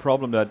 The only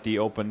problem that the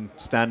open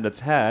standards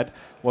had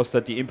was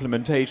that the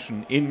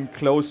implementation in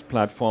closed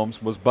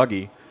platforms was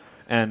buggy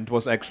and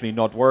was actually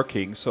not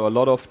working. So a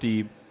lot of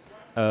the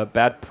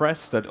bad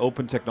press that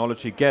open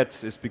technology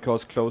gets is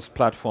because closed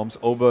platforms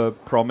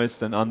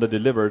over-promised and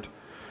under-delivered.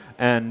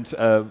 And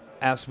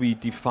as we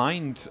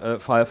defined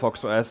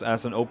Firefox OS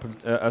as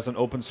an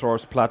open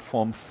source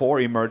platform for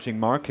emerging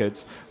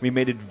markets, we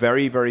made it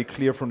very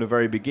clear from the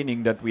very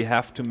beginning that we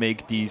have to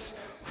make these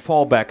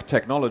fallback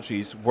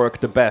technologies work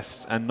the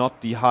best, and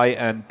not the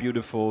high-end,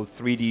 beautiful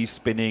 3D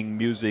spinning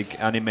music,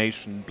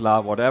 animation, blah,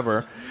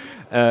 whatever.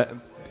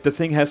 The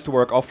thing has to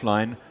work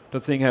offline. The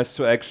thing has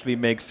to actually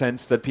make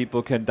sense that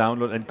people can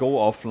download and go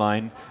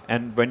offline.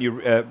 And when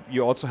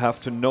you also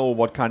have to know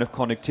what kind of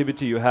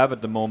connectivity you have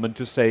at the moment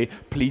to say,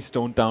 please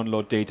don't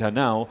download data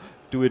now,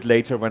 do it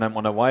later when I'm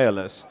on a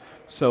wireless.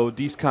 So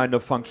these kind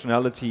of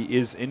functionality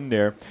is in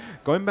there.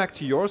 Going back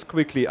to yours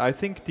quickly, I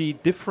think the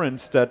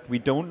difference that we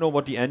don't know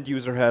what the end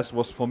user has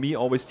was for me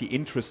always the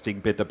interesting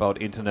bit about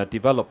internet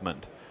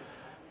development.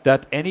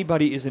 That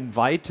anybody is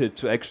invited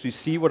to actually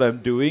see what I'm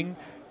doing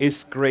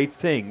is great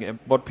thing. And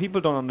what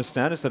people don't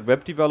understand is that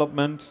web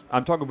development,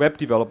 I'm talking web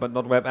development,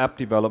 not web app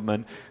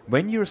development,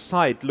 when your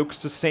site looks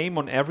the same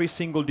on every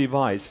single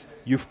device,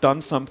 you've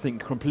done something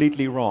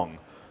completely wrong.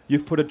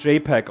 You've put a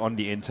JPEG on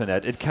the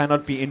internet. It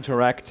cannot be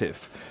interactive.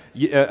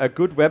 A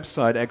good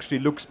website actually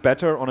looks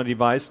better on a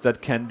device that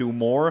can do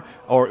more,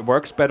 or it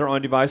works better on a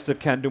device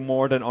that can do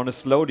more than on a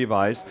slow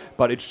device,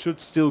 but it should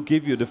still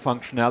give you the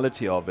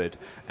functionality of it.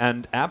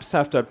 And apps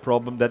have that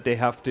problem that they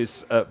have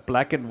this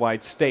black and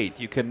white state.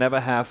 You can never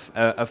have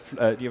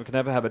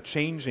a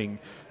changing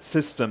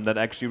system that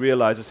actually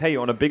realizes, hey,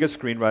 you're on a bigger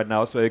screen right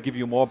now, so I give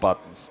you more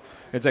buttons.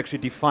 It's actually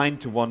defined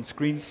to one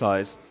screen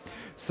size.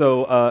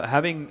 So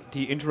having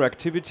the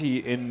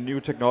interactivity in new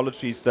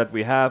technologies that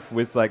we have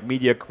with like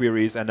media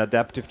queries and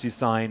adaptive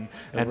design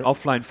and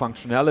offline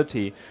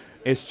functionality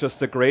is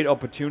just a great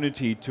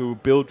opportunity to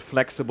build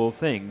flexible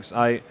things.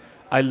 I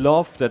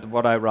love that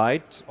what I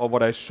write or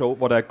what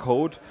I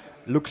code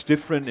looks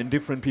different in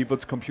different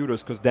people's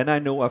computers, because then I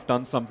know I've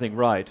done something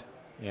right.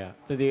 Yeah.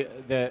 So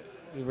the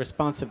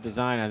responsive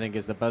design, I think,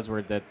 is the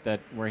buzzword that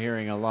we're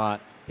hearing a lot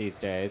these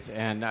days,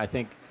 and I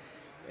think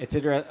it's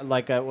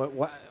like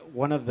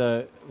one of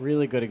the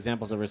really good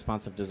examples of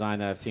responsive design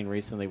that I've seen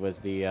recently was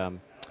the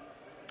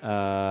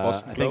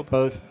I think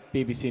both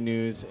BBC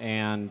News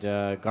and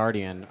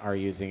Guardian are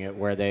using it,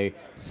 where they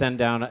send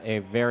down a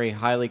very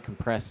highly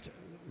compressed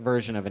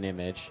version of an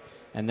image,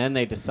 and then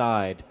they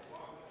decide,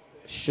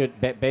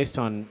 based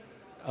on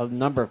a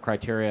number of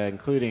criteria,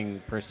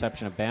 including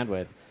perception of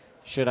bandwidth,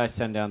 should I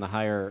send down the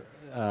higher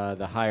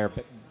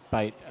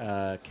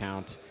byte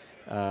count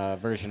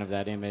version of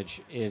that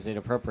image? Is it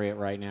appropriate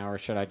right now, or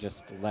should I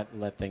just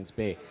let things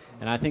be?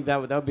 And I think that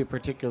would be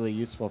particularly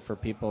useful for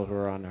people who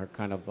are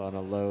kind of on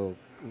a low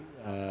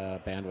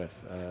bandwidth.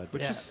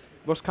 Which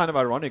was kind of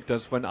ironic,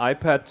 that when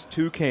iPad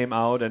 2 came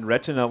out and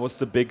Retina was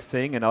the big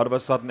thing, and out of a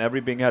sudden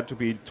everything had to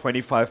be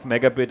 25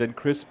 megabit and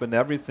crisp and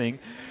everything,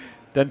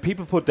 then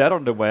people put that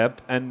on the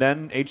web, and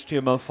then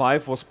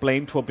HTML5 was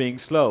blamed for being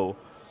slow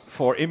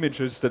for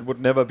images that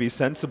would never be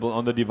sensible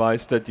on the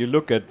device that you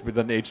look at with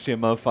an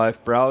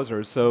HTML5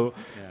 browser. So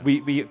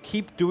we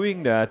keep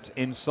doing that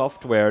in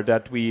software,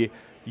 that we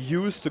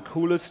use the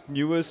coolest,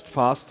 newest,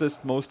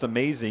 fastest, most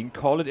amazing,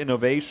 call it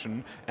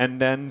innovation, and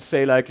then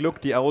say like,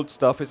 look, the old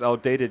stuff is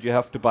outdated, you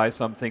have to buy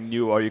something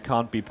new or you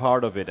can't be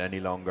part of it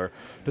any longer.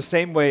 The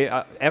same way,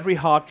 every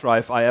hard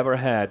drive I ever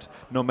had,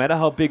 no matter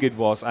how big it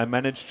was, I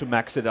managed to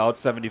max it out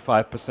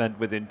 75%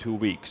 within 2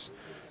 weeks.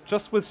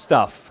 Just with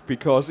stuff,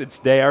 because it's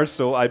there,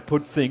 so I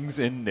put things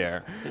in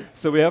there.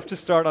 So we have to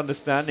start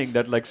understanding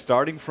that, like,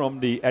 starting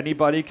from the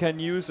anybody can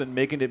use and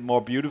making it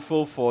more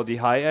beautiful for the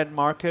high-end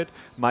market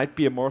might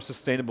be a more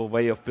sustainable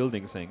way of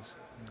building things.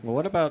 Well,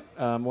 what about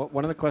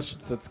one of the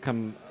questions that's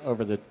come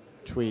over the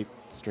tweet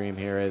stream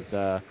here is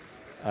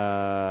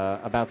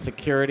about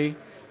security.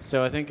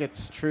 So I think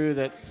it's true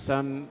that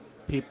some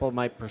people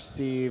might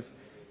perceive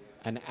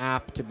an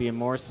app to be a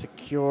more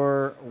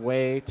secure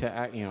way to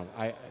act,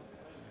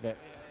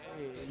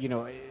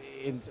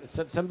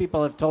 some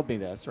people have told me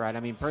this, right? I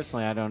mean,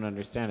 personally, I don't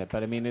understand it,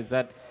 but I mean, is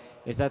that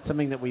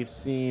something that we've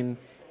seen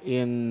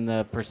in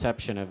the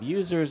perception of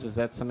users? Is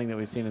that something that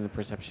we've seen in the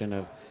perception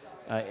of,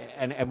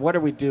 and what are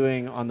we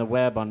doing on the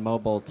web, on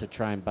mobile, to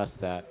try and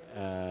bust that?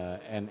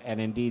 And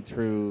indeed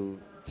through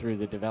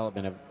the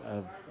development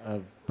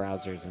of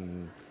browsers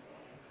and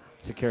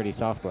security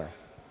software.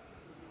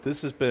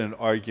 This has been an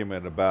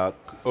argument about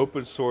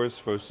open source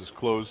versus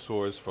closed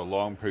source for a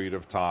long period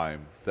of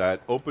time, that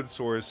open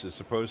source is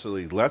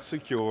supposedly less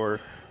secure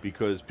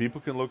because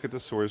people can look at the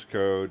source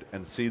code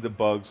and see the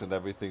bugs and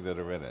everything that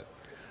are in it.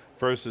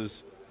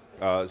 Versus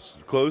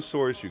closed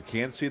source, you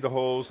can't see the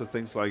holes and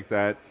things like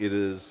that. It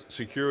is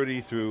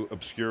security through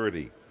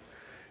obscurity.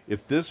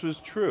 If this was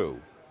true,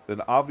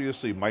 then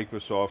obviously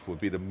Microsoft would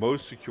be the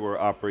most secure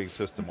operating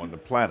system on the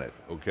planet,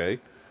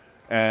 okay?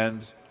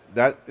 And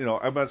that,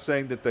 I'm not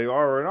saying that they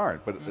are or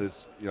aren't, but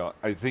it's,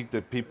 I think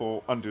that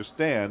people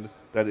understand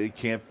that it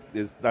can't,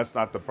 that's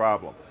not the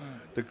problem.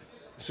 The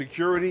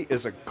security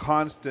is a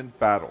constant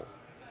battle.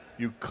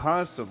 You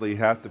constantly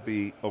have to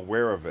be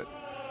aware of it.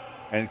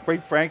 And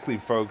quite frankly,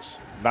 folks,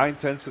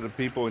 9/10 of the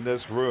people in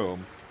this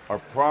room are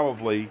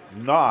probably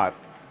not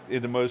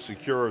in the most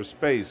secure of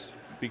space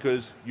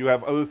because you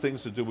have other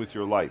things to do with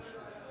your life.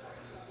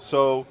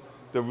 So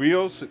the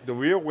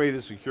real way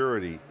to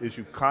security is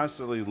you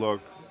constantly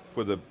look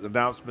for the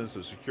announcements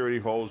of security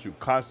holes, you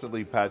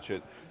constantly patch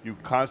it, you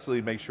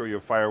constantly make sure your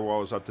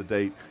firewall is up to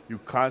date, you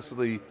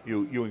constantly,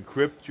 you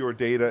encrypt your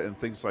data and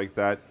things like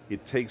that.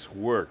 It takes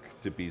work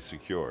to be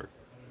secure.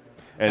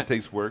 And it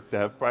takes work to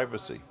have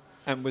privacy.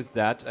 And with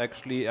that,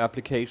 actually,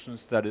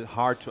 applications that are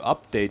hard to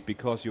update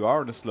because you are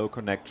on a slow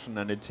connection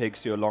and it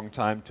takes you a long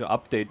time to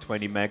update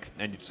 20 meg,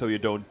 and so you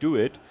don't do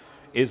it,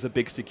 is a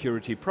big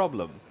security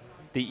problem.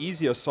 the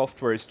easier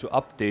software is to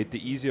update,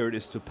 the easier it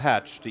is to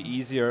patch, the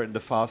easier and the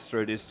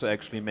faster it is to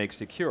actually make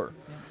secure.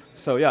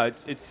 So yeah,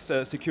 it's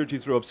security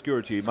through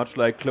obscurity, much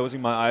like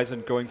closing my eyes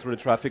and going through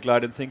the traffic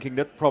light and thinking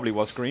that probably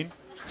was green.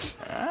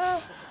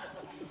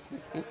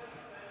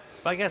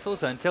 But I guess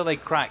also, until they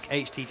crack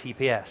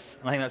HTTPS,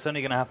 and I think that's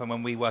only going to happen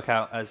when we work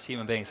out as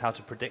human beings how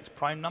to predict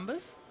prime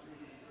numbers.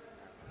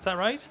 Is that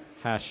right?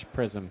 Hash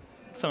prism.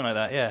 Something like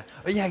that, yeah.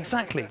 Oh, yeah,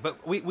 exactly.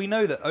 But we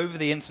know that over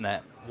the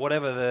internet,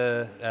 whatever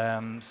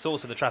the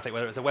source of the traffic,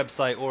 whether it's a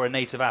website or a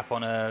native app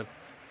on an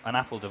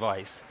Apple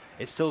device,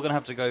 it's still going to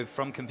have to go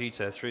from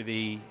computer through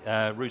the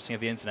routing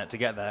of the internet to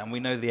get there. And we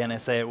know the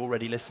NSA are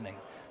already listening.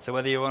 So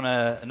whether you're on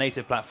a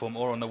native platform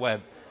or on the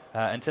web,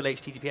 until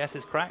HTTPS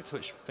is cracked,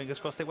 which fingers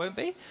crossed it won't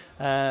be,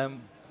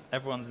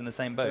 everyone's in the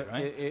same boat, So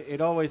right?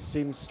 it always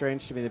seems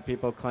strange to me that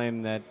people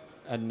claim that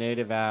a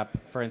native app,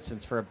 for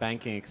instance, for a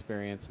banking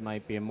experience,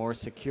 might be more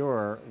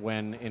secure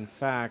when, in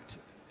fact,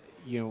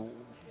 you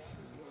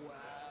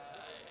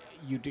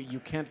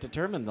can't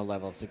determine the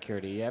level of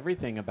security.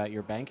 Everything about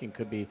your banking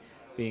could be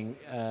being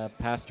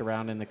passed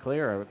around in the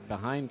clear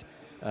behind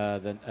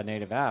a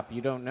native app.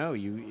 You don't know.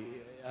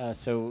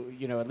 So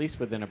at least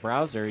within a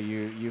browser,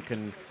 you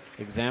can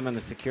examine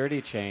the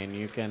security chain.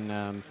 You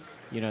can,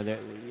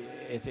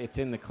 it's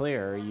in the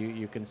clear.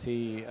 You can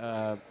see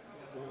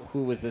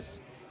who was this.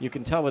 You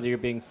can tell whether you're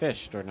being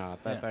phished or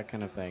not. That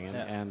kind of thing.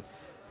 And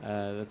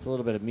that's a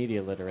little bit of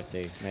media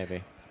literacy,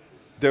 maybe.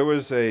 There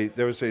was a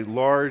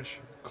large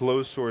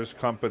closed source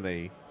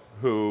company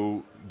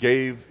who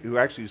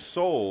actually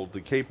sold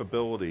the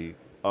capability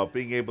of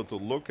being able to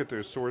look at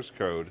their source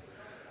code,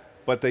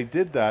 but they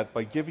did that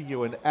by giving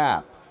you an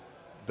app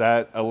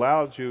that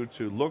allowed you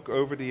to look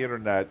over the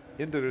internet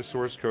into their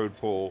source code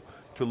pool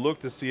to look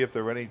to see if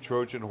there were any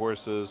Trojan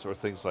horses or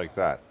things like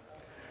that.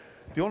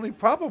 The only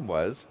problem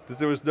was that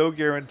there was no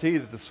guarantee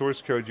that the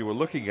source code you were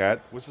looking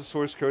at was the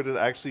source code that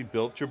actually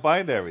built your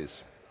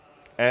binaries.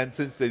 And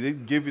since they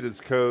didn't give you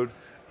this code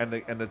and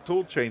the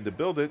tool chain to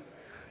build it,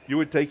 you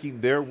were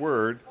taking their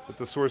word that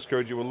the source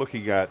code you were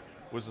looking at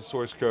was the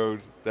source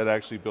code that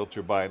actually built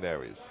your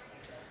binaries.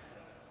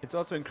 It's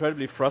also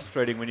incredibly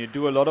frustrating when you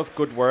do a lot of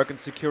good work in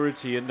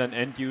security and then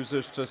end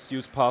users just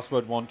use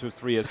password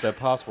 123 as their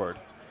password.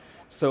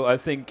 So I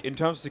think in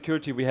terms of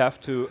security, we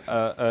have to,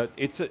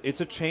 it's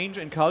a change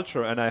in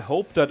culture, and I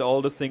hope that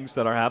all the things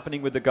that are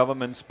happening with the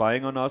government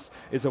spying on us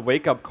is a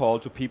wake-up call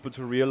to people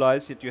to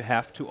realize that you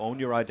have to own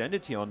your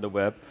identity on the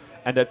web,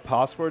 and that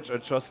passwords are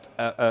just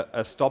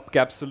a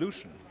stopgap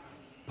solution.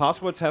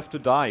 Passwords have to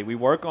die. We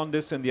work on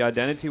this in the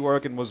identity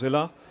work in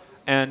Mozilla,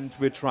 and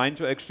we're trying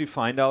to actually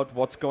find out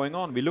what's going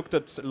on. We looked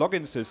at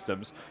login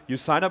systems. You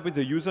sign up with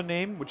a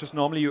username, which is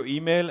normally your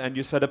email, and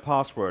you set a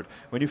password.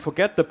 When you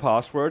forget the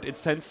password, it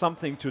sends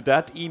something to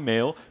that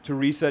email to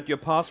reset your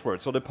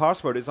password. So the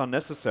password is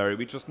unnecessary.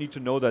 We just need to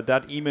know that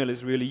that email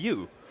is really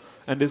you.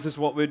 And this is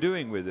what we're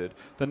doing with it.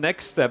 The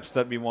next steps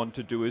that we want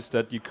to do is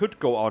that you could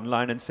go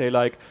online and say,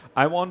 like,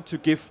 I want to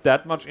give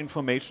that much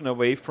information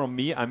away from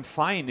me. I'm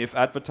fine if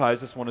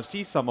advertisers want to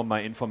see some of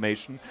my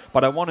information,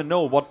 but I want to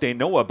know what they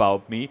know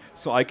about me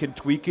so I can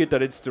tweak it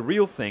that it's the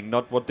real thing,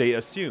 not what they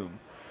assume.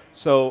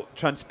 So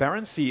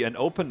transparency and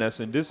openness,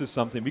 and this is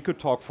something we could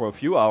talk for a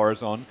few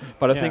hours on,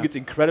 but I think it's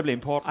incredibly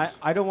important.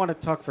 I don't want to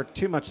talk for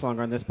too much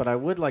longer on this, but I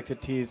would like to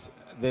tease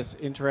this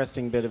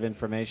interesting bit of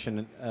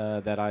information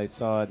that I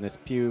saw in this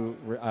Pew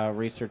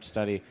research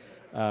study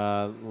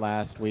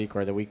last week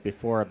or the week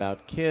before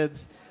about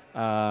kids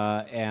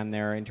and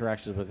their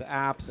interactions with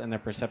apps and their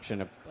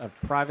perception of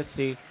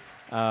privacy,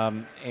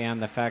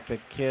 and the fact that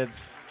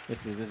kids,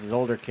 this is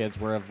older kids,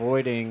 were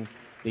avoiding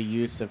the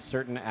use of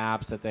certain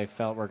apps that they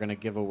felt were going to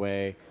give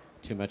away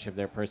too much of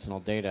their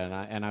personal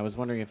data. And I was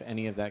wondering if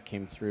any of that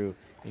came through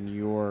in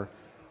your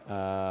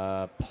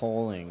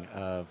polling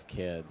of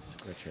kids,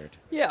 Richard.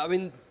 Yeah, I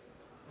mean,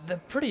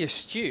 they're pretty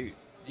astute.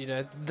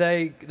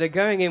 They're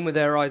going in with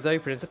their eyes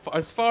open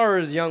as far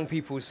as young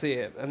people see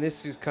it, and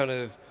this is kind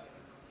of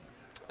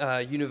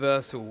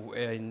universal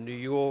in New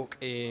York,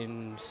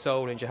 in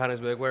Seoul, in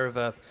Johannesburg,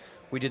 wherever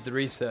we did the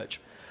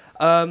research.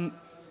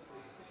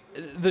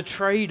 The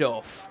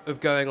trade-off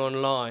of going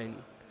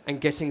online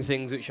and getting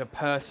things which are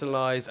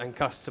personalized and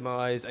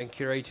customized and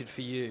curated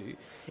for you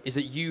is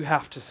that you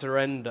have to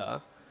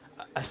surrender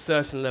a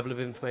certain level of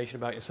information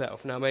about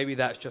yourself. Now, maybe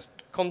that's just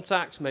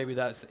contact, maybe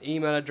that's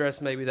email address,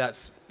 maybe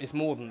it's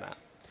more than that.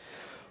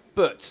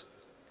 But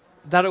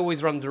that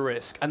always runs a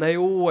risk, and they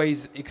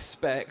always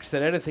expect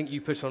that anything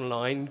you put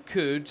online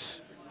could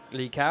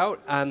leak out,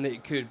 and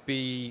it could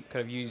be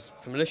kind of used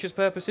for malicious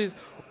purposes,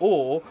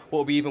 or what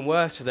would be even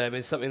worse for them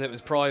is something that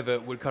was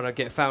private would kind of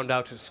get found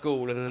out at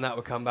school, and then that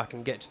would come back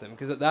and get to them,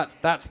 because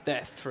that's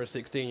death for a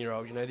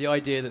 16-year-old. The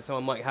idea that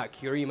someone might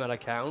hack your email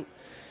account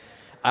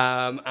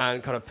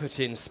and kind of put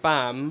in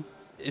spam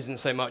isn't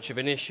so much of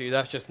an issue.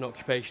 That's just an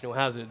occupational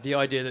hazard. The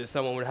idea that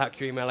someone would hack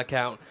your email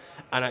account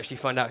and actually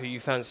find out who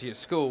you fancy at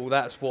school,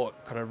 that's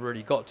what kind of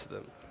really got to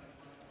them.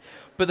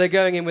 But they're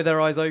going in with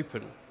their eyes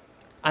open,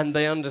 and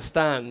they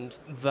understand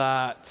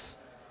that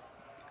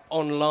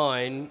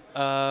online,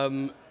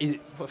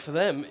 for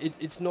them,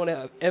 it's not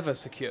ever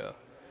secure.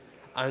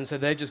 And so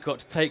they've just got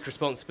to take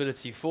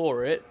responsibility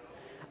for it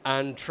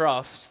and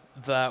trust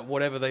that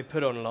whatever they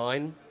put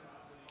online,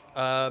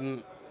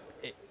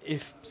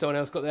 if someone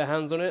else got their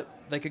hands on it,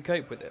 they could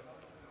cope with it.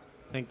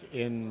 I think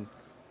in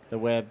the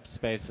web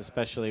space,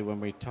 especially when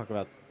we talk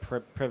about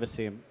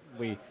privacy,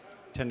 we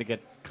tend to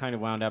get kind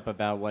of wound up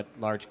about what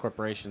large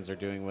corporations are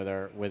doing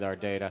with our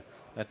data.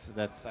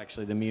 That's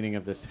actually the meaning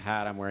of this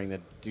hat I'm wearing,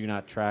 the "Do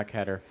Not Track"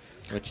 header,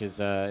 which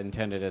is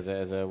intended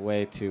as a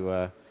way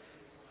to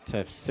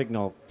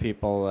signal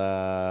people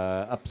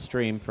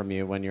upstream from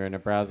you when you're in a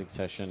browsing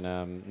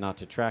session not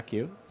to track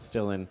you. It's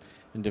still in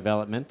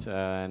development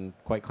and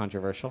quite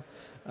controversial.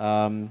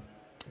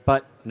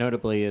 But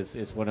notably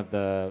is one of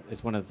the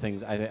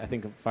things. I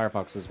think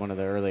Firefox was one of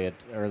the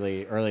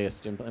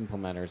earliest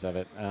implementers of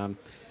it.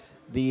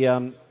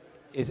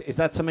 Is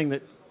that something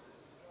that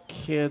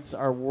kids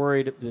are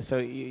worried? So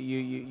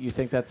you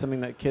think that's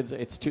something that kids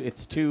it's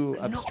too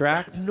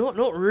abstract?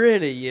 Not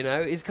really. You know,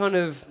 it's kind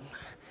of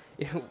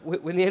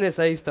when the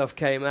NSA stuff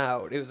came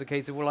out, it was a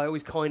case of, well, I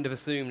always kind of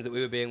assumed that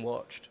we were being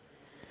watched,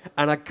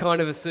 and I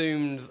kind of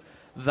assumed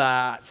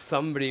that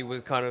somebody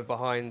was kind of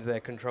behind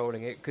there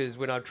controlling it, because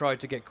when I've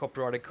tried to get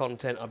copyrighted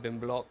content, I've been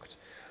blocked,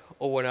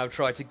 or when I've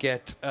tried to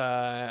get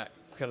kind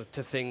of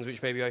to things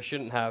which maybe I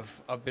shouldn't have,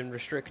 I've been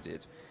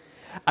restricted.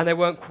 And they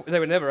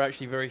were never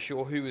actually very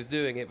sure who was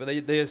doing it, but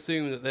they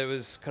assumed that there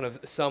was kind of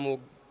some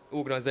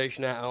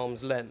organization at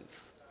arm's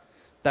length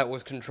that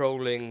was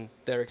controlling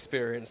their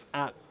experience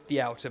at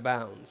the outer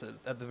bounds,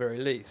 at the very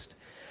least.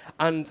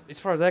 And as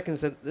far as they're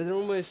concerned, they're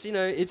almost, you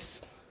know,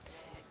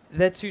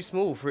 they're too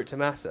small for it to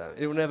matter.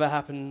 It will never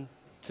happen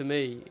to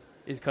me,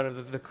 is kind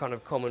of the kind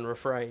of common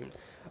refrain.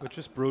 Which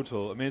is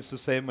brutal. I mean, it's the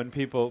same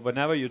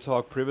whenever you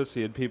talk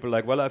privacy and people are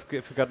like, well, if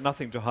you've got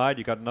nothing to hide,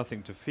 you got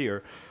nothing to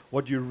fear.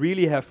 What you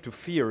really have to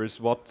fear is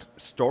what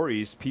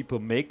stories people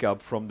make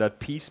up from that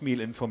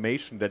piecemeal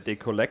information that they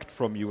collect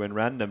from you in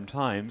random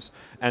times,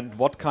 and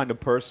what kind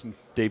of person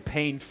they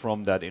paint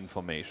from that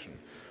information.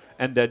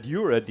 And that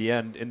you're at the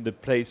end in the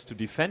place to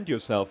defend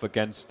yourself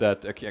against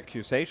that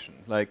accusation.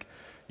 Like,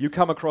 you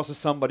come across as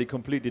somebody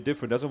completely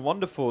different. There's a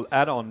wonderful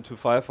add-on to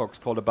Firefox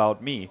called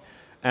About Me.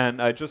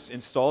 And I just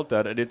installed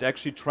that, and it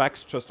actually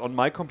tracks just on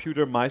my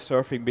computer my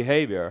surfing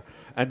behavior.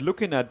 And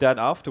looking at that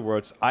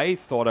afterwards, I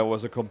thought I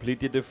was a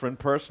completely different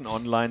person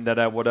online than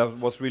I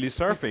was really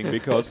surfing,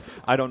 because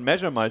I don't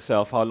measure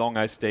myself how long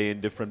I stay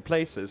in different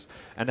places.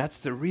 And that's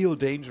the real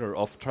danger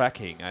of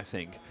tracking, I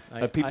think,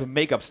 that people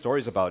make up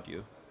stories about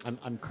you.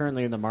 I'm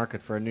currently in the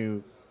market for a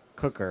new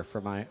cooker for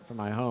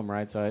my home,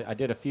 right? So I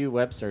did a few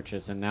web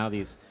searches, and now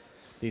these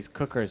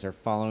cookers are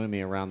following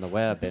me around the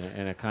web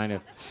in a kind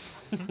of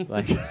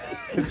like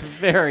it's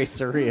very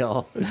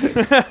surreal.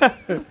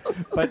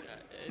 But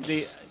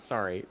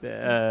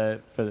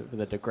for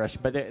the digression.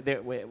 But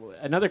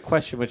another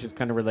question which is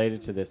kind of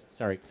related to this.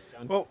 Sorry,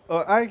 John. Well,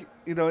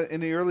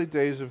 in the early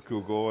days of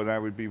Google, and I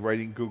would be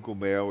writing Google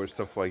Mail or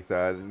stuff like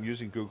that, and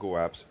using Google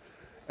Apps.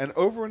 And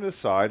over on the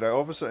side, I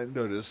all of a sudden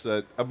noticed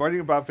that I'm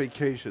writing about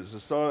vacations,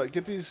 and so I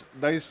get these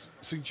nice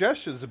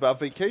suggestions about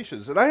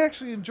vacations. And I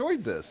actually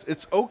enjoyed this.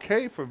 It's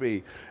okay for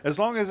me, as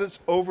long as it's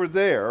over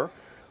there,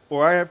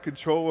 or I have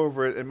control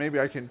over it, and maybe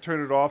I can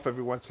turn it off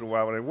every once in a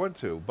while when I want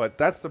to. But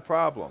that's the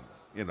problem,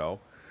 you know.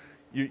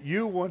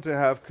 You want to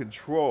have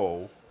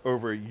control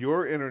over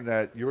your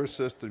internet, your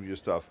system, your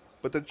stuff.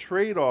 But the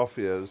trade-off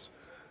is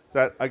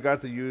that I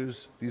got to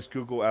use these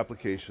Google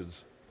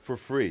applications for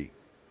free.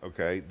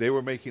 Okay, they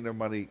were making their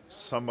money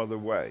some other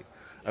way.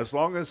 As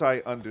long as I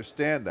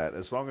understand that,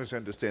 as long as I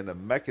understand the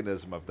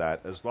mechanism of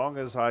that, as long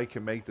as I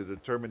can make the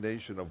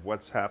determination of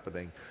what's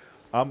happening,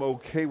 I'm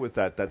okay with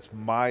that. That's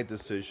my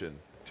decision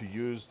to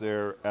use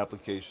their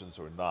applications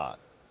or not.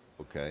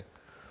 Okay,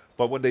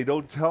 but when they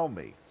don't tell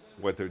me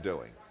what they're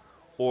doing,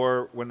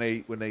 or when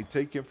they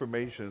take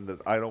information that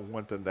I don't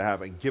want them to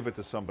have and give it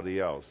to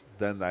somebody else,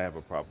 then I have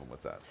a problem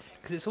with that.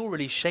 Because it's all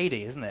really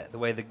shady, isn't it? The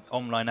way the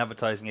online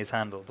advertising is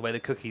handled, the way the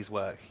cookies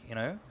work, you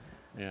know?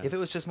 Yeah. If it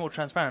was just more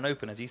transparent and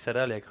open, as you said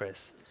earlier,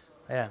 Chris.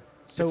 Yeah.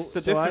 So it's the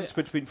difference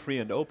between free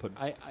and open.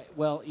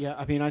 Well, yeah.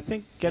 I mean, I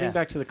think getting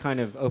back to the kind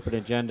of open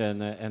agenda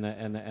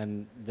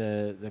and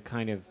the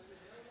kind of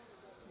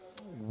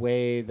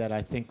way that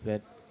I think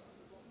that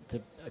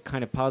a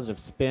kind of positive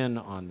spin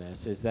on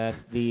this is that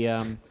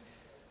the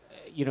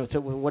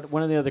so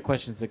one of the other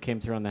questions that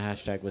came through on the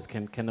hashtag was,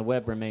 can the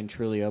web remain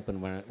truly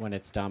open when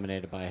it's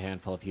dominated by a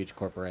handful of huge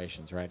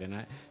corporations, right? And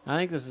I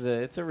think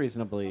it's a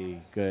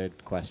reasonably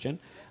good question.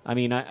 I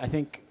mean, I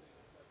think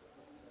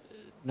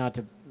not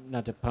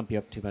to pump you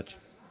up too much,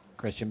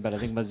 Christian, but I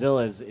think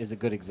Mozilla is a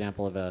good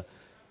example of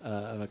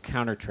a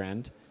counter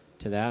trend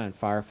to that, and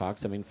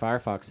Firefox. I mean,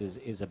 Firefox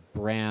is a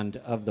brand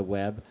of the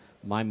web.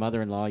 My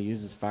mother-in-law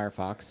uses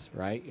Firefox,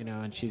 right? You know,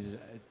 and she's a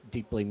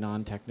deeply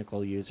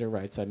non-technical user,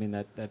 right? So I mean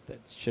that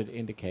should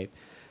indicate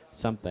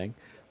something.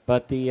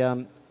 But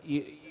the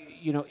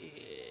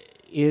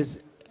is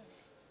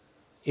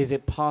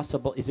it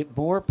possible? Is it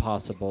more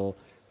possible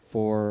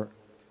for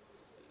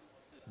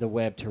the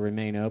web to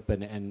remain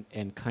open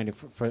and kind of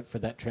for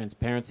that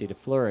transparency to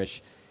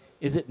flourish,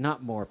 is it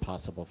not more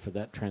possible for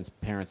that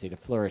transparency to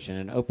flourish in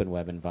an open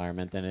web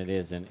environment than it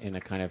is in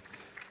a kind of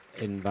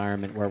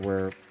environment where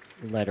we're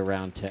led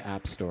around to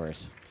app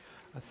stores?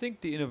 I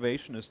think the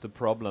innovation is the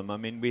problem. I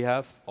mean, we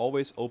have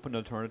always open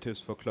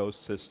alternatives for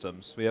closed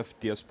systems. We have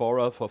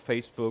Diaspora for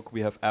Facebook, we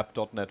have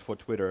app.net for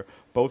Twitter.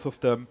 Both of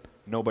them,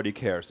 nobody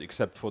cares,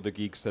 except for the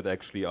geeks that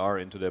actually are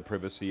into their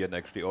privacy and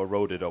actually or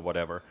wrote it or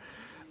whatever.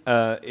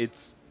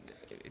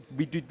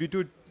 We do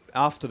it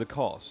after the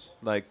cause.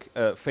 Like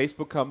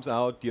Facebook comes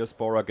out,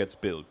 Diaspora gets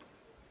built.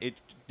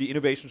 The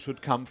innovation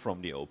should come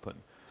from the open.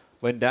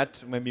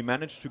 When we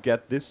manage to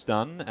get this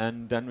done,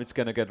 and then it's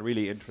going to get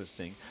really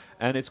interesting.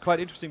 And it's quite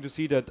interesting to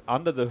see that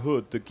under the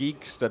hood, the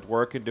geeks that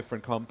work in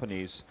different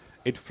companies,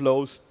 it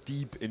flows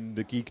deep in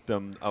the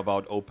geekdom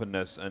about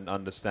openness and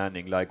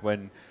understanding. Like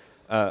when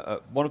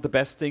one of the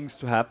best things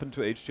to happen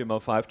to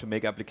HTML5 to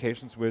make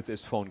applications with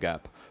is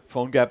PhoneGap.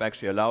 PhoneGap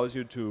actually allows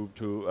you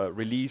to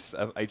release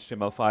a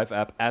HTML5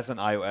 app as an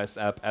iOS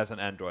app, as an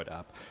Android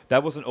app.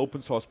 That was an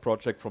open source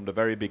project from the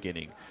very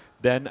beginning.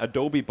 Then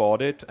Adobe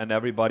bought it, and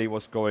everybody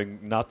was going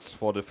nuts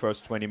for the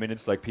first 20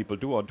 minutes like people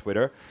do on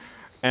Twitter.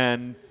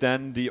 And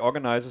then the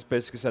organizers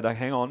basically said,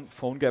 hang on,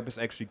 PhoneGap is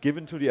actually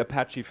given to the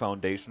Apache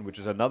Foundation, which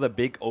is another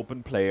big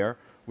open player,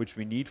 which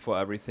we need for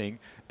everything.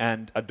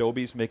 And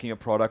Adobe is making a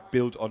product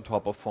built on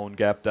top of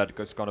PhoneGap that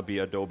is going to be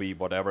Adobe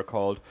whatever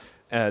called,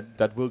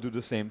 that will do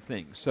the same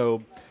thing.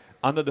 So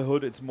under the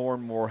hood, it's more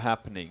and more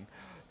happening.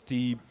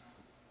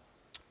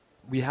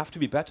 We have to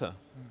be better.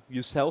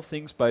 You sell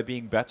things by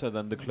being better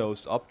than the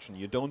closed option.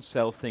 You don't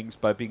sell things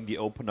by being the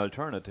open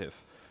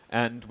alternative.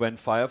 And when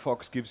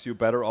Firefox gives you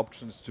better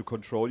options to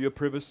control your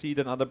privacy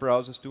than other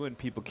browsers do, and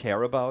people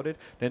care about it,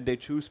 then they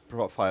choose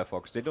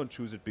Firefox. They don't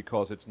choose it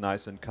because it's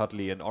nice and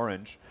cuddly and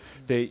orange.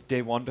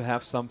 They want to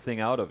have something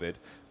out of it.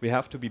 We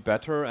have to be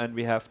better, and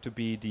we have to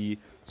be the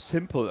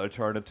simple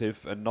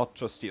alternative and not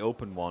just the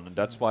open one. And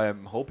that's why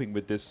I'm hoping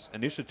with this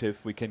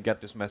initiative we can get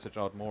this message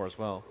out more as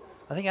well.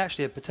 I think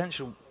actually a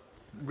potential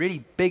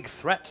really big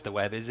threat to the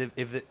web is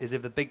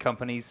if the big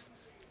companies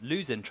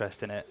lose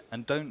interest in it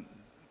and don't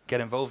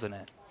get involved in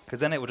it. Because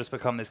then it will just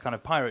become this kind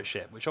of pirate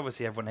ship, which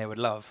obviously everyone here would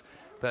love.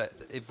 But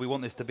if we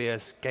want this to be a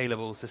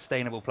scalable,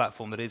 sustainable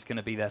platform that is going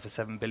to be there for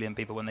 7 billion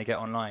people when they get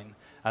online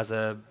as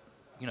a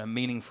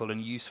meaningful and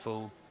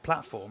useful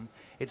platform,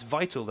 it's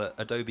vital that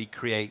Adobe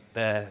create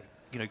their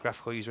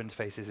graphical user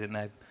interfaces in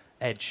their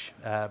Edge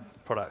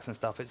products and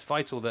stuff. It's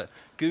vital that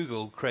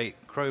Google create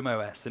Chrome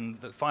OS and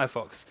that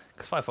Firefox,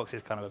 because Firefox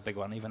is kind of a big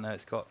one, even though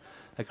it's got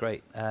a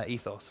great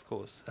ethos, of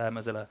course,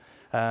 Mozilla.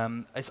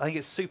 I think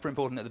it's super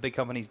important that the big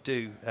companies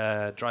do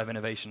drive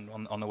innovation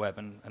on the web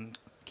and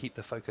keep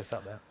the focus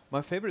up there.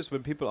 My favorite is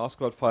when people ask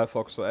about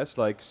Firefox OS,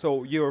 like,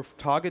 so you're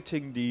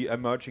targeting the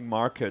emerging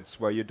markets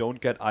where you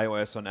don't get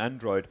iOS on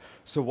Android.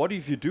 So what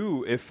if you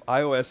do if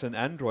iOS and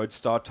Android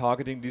start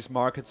targeting these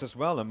markets as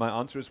well? And my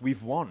answer is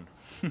we've won.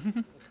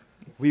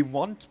 We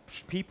want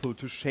people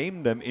to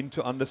shame them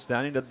into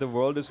understanding that the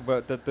world is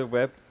that the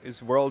web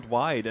is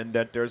worldwide, and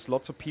that there's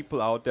lots of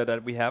people out there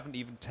that we haven't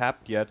even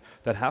tapped yet,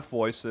 that have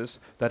voices,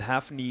 that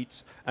have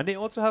needs, and they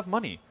also have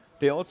money.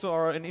 They also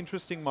are an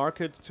interesting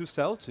market to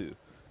sell to.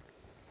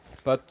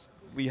 But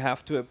we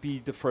have to be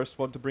the first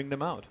one to bring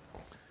them out.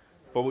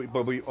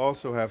 But we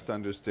also have to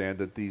understand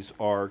that these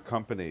are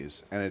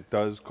companies, and it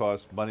does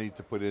cost money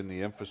to put in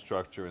the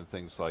infrastructure and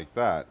things like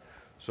that.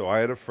 So I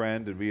had a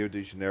friend in Rio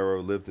de Janeiro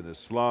who lived in a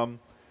slum.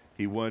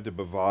 He wanted to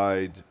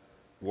provide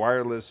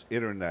wireless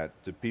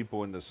internet to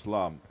people in the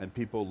slum, and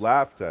people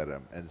laughed at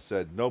him and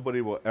said, nobody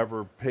will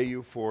ever pay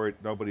you for it,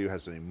 nobody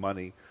has any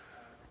money.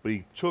 But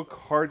he took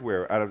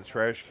hardware out of the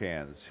trash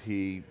cans.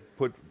 He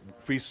put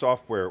free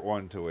software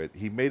onto it.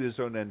 He made his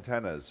own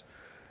antennas.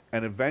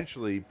 And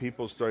eventually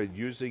people started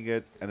using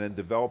it and then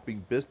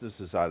developing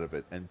businesses out of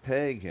it and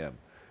paying him.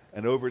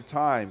 And over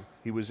time,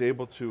 he was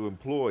able to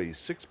employ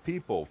 6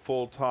 people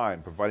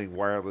full-time providing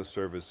wireless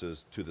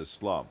services to the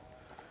slum.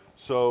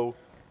 So,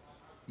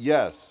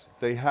 yes,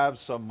 they have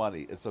some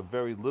money. It's a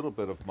very little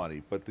bit of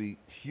money, but the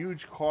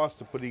huge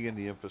cost of putting in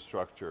the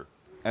infrastructure,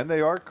 and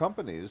they are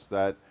companies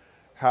that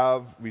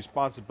have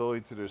responsibility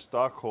to their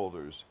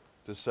stockholders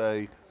to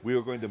say, we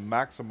are going to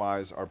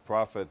maximize our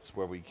profits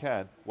where we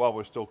can while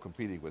we're still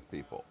competing with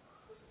people.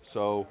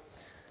 So,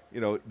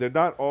 they're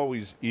not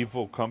always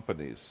evil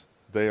companies.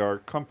 They are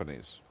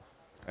companies.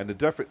 And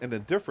the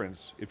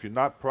difference, if you're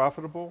not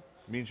profitable,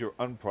 means you're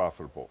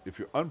unprofitable. If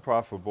you're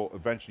unprofitable,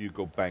 eventually you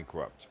go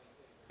bankrupt.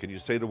 Can you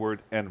say the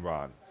word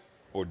Enron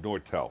or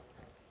Nortel?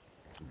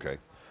 Okay.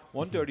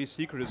 One dirty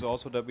secret is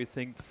also that we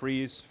think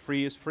free is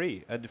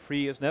free, and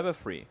free is never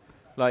free.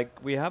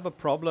 Like, we have a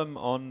problem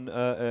on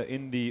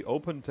in the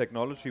open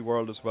technology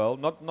world as well,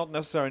 not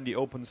necessarily in the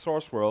open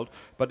source world,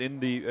 but in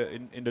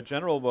the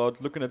general world,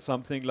 looking at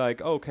something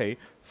like, okay,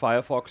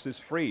 Firefox is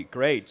free,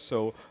 great,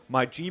 so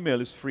my Gmail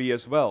is free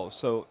as well.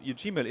 So your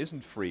Gmail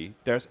isn't free.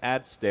 There's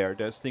ads there,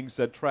 there's things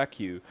that track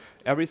you.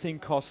 Everything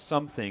costs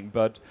something,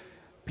 but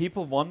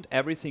people want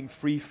everything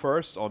free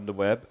first on the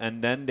web,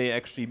 and then they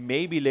actually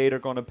maybe later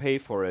gonna pay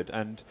for it.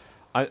 And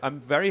I'm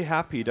very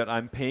happy that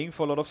I'm paying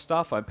for a lot of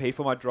stuff. I pay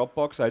for my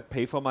Dropbox, I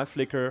pay for my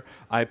Flickr,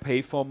 I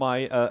pay for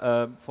my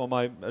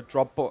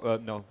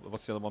Dropbox. No,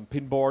 what's the other one?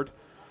 Pinboard.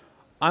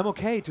 I'm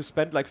okay to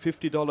spend like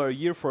 $50 a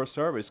year for a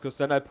service, because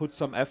then I put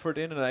some effort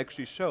in and I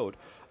actually showed.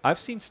 I've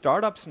seen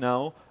startups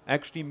now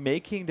actually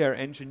making their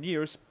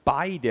engineers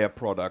buy their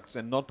products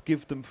and not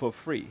give them for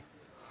free.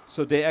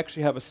 So they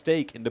actually have a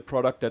stake in the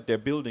product that they're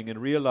building,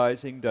 and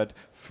realizing that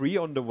free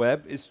on the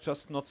web is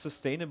just not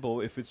sustainable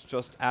if it's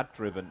just ad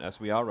driven as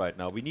we are right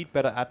now. We need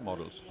better ad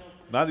models.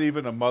 Not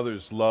even a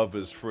mother's love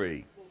is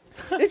free.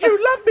 If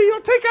you love me,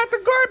 you'll take out the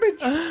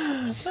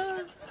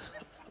garbage.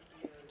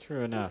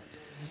 True enough.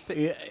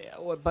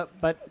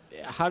 But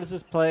how does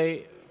this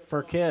play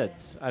for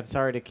kids? I'm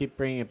sorry to keep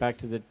bringing it back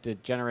to the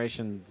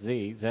Generation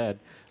Z,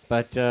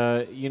 but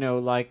you know,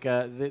 like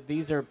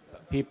these are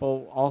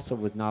people also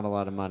with not a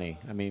lot of money.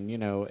 I mean, you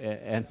know,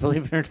 and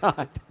believe it or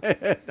not.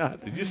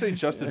 Did you say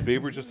Justin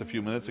Bieber just a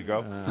few minutes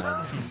ago?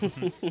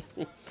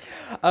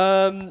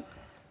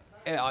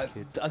 Yeah, I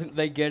think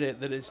they get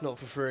it that it's not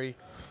for free,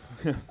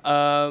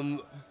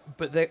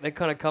 but they're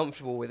kind of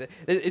comfortable with it.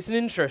 It's an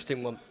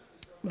interesting one.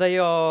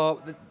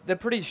 They're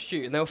pretty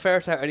astute, and they'll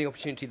ferret out any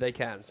opportunity they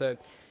can. So,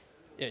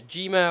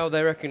 Gmail,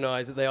 they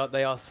recognise that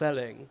they are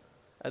selling,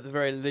 at the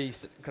very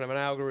least, kind of an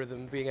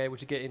algorithm being able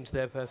to get into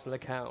their personal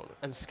account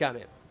and scan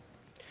it.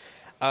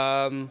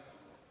 And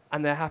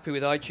they're happy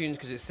with iTunes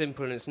because it's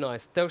simple and it's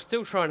nice. They'll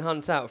still try and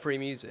hunt out free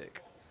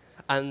music,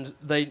 and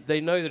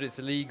they know that it's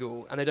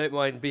illegal, and they don't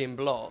mind being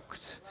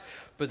blocked,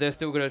 but they're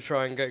still going to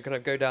try and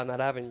go down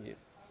that avenue.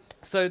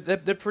 So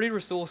they're pretty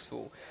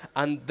resourceful,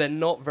 and they're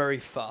not very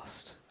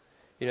fussed.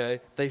 You know,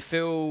 they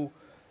feel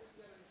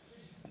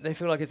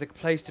like it's a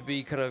place to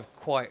be kind of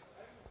quite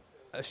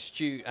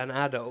astute and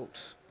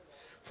adult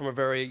from a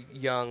very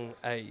young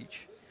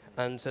age,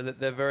 and so that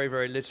they're very,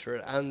 very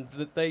literate, and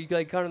that they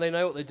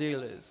know what the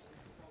deal is.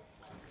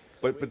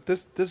 But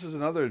this is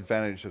another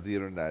advantage of the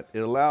internet. It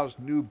allows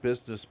new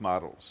business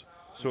models.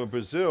 So in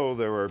Brazil,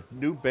 there are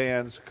new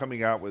bands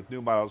coming out with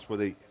new models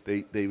where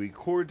they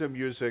record their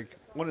music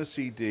on a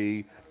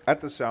CD at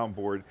the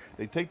soundboard.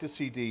 They take the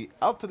CD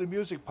out to the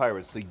music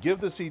pirates. They give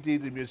the CD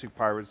to the music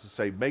pirates and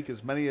say, make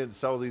as many and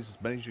sell these as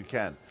many as you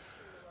can.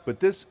 But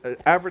this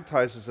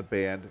advertises a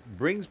band,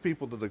 brings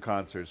people to the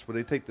concerts where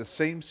they take the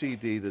same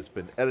CD that's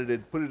been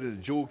edited, put it in a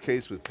jewel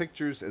case with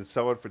pictures, and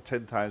sell it for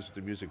 10 times what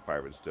the music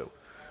pirates do.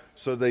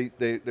 So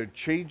they're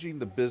changing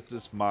the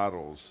business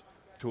models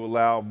to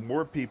allow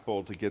more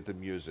people to get the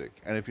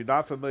music. And if you're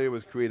not familiar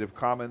with Creative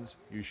Commons,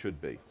 you should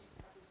be.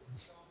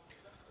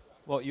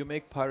 Well, you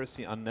make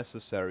piracy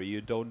unnecessary.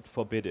 You don't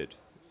forbid it.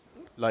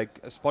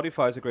 Like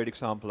Spotify is a great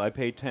example. I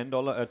pay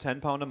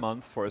 £10 a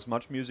month for as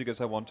much music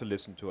as I want to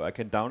listen to. I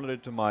can download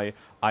it to my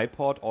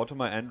iPod or to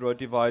my Android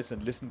device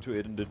and listen to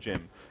it in the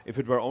gym. If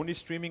it were only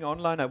streaming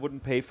online, I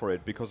wouldn't pay for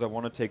it because I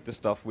want to take the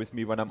stuff with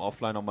me when I'm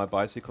offline on my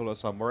bicycle or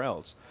somewhere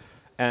else.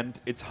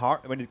 And it's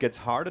hard when it gets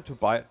harder to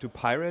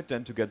pirate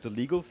than to get the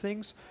legal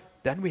things.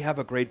 Then we have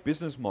a great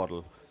business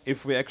model.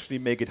 If we actually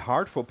make it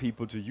hard for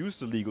people to use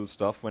the legal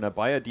stuff, when I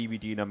buy a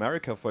DVD in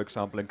America, for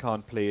example, and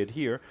can't play it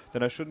here,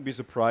 then I shouldn't be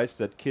surprised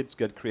that kids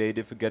get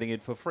creative in getting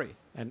it for free.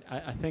 And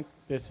I think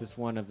this is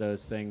one of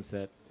those things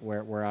that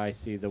where I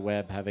see the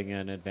web having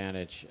an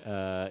advantage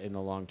in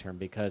the long term,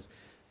 because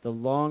the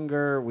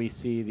longer we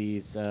see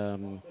these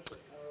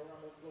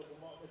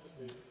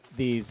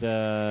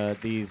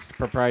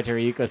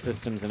proprietary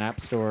ecosystems and app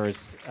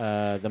stores,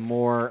 the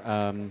more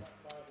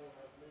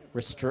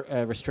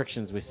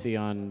restrictions we see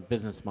on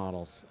business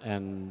models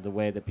and the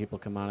way that people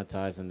can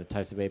monetize and the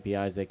types of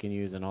APIs they can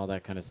use and all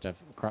that kind of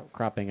stuff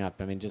cropping up.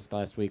 I mean, just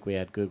last week we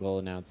had Google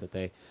announce that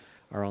they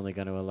are only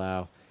going to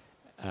allow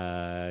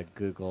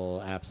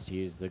Google apps to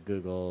use the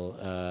Google,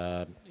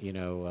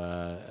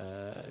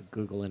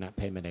 Google in-app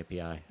payment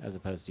API as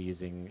opposed to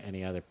using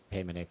any other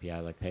payment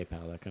API like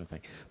PayPal, that kind of thing.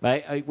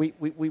 But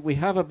we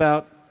have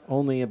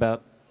only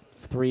about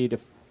 3 to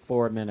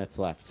 4 minutes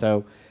left.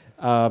 So.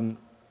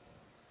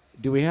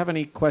 Do we have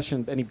any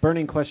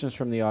burning questions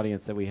from the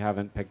audience that we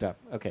haven't picked up?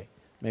 Okay,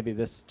 maybe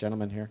this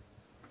gentleman here.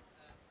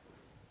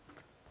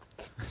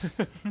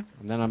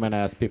 And then I'm going to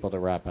ask people to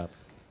wrap up.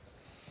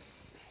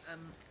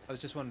 I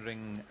was just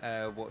wondering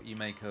what you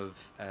make of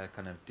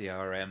kind of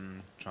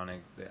DRM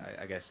trying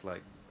to, I guess,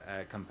 like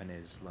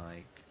companies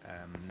like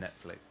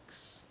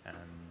Netflix and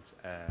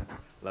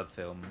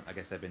LoveFilm. I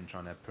guess they've been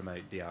trying to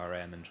promote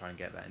DRM and try and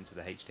get that into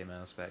the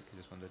HTML spec. I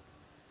just wondered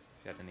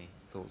if you had any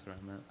thoughts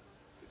around that.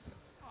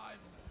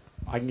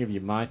 I can give you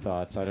my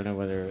thoughts. I don't know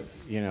whether,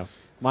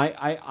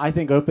 I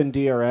think open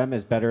DRM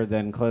is better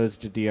than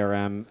closed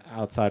DRM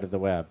outside of the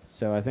web.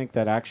 So I think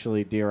that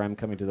actually DRM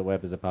coming to the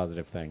web is a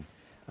positive thing.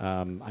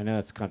 I know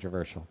that's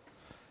controversial.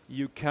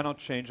 You cannot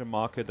change a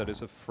market that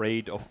is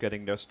afraid of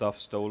getting their stuff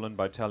stolen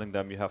by telling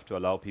them you have to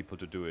allow people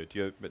to do it.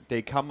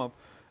 They come up.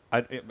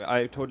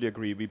 I totally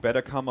agree. We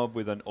better come up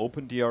with an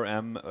open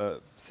DRM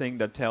thing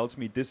that tells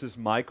me this is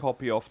my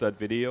copy of that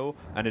video,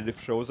 and if it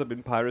shows up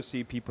in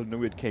piracy, people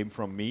knew it came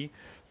from me,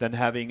 than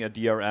having a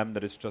DRM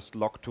that is just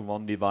locked to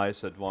one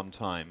device at one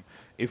time.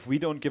 If we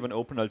don't give an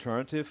open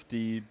alternative,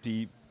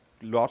 the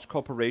large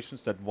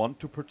corporations that want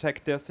to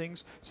protect their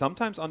things,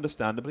 sometimes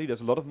understandably,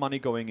 there's a lot of money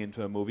going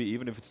into a movie,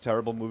 even if it's a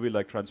terrible movie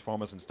like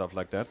Transformers and stuff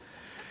like that.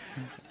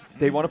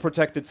 They want to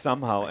protect it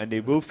somehow, and they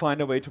will find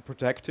a way to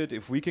protect it.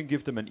 If we can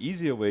give them an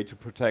easier way to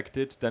protect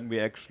it, then we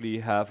actually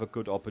have a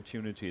good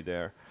opportunity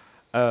there.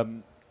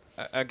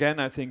 Again,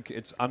 I think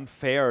it's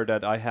unfair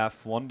that I have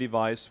one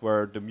device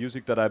where the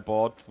music that I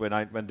bought when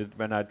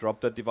I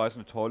dropped that device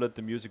in the toilet,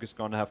 the music is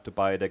going to have to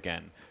buy it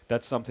again.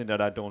 That's something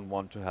that I don't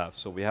want to have.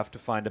 So we have to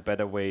find a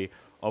better way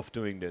of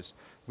doing this.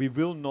 We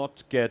will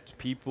not get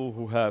people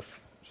who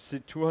have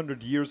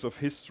 200 years of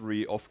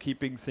history of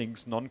keeping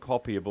things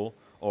non-copyable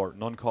or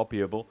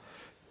non-copyable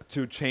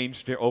to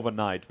change their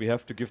overnight. We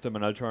have to give them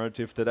an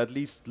alternative that at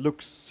least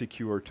looks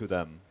secure to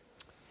them.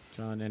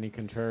 John, any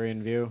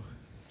contrarian view?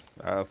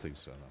 I don't think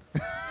so.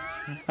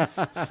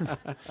 No.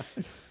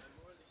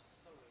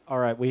 All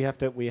right, we have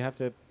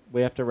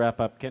to wrap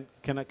up. Can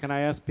I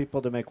ask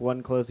people to make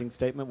one closing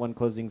statement, one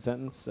closing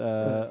sentence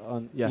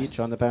on each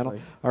on the panel?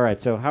 Sorry. All right.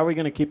 So how are we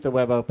going to keep the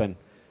web open?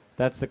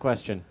 That's the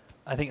question.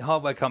 I think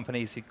hardware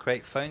companies who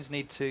create phones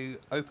need to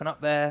open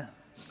up their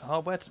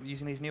hardware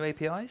using these new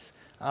APIs.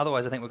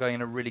 Otherwise, I think we're going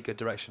in a really good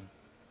direction.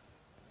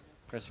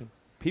 Christian?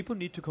 People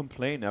need to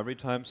complain every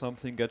time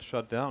something gets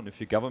shut down. If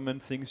your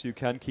government thinks you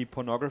can't keep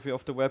pornography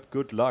off the web,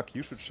 good luck.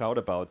 You should shout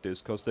about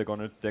this, because they're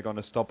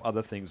gonna stop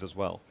other things as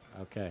well.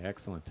 Okay,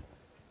 excellent.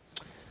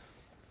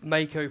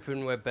 Make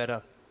open web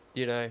better.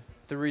 You know,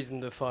 the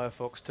reason that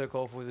Firefox took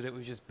off was that it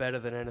was just better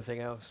than anything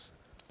else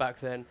back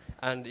then.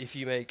 And if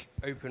you make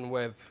open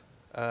web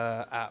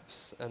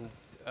apps and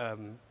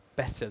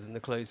better than the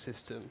closed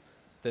system,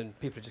 then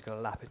people are just going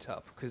to lap it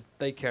up, because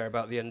they care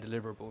about the end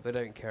deliverable. They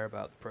don't care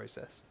about the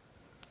process.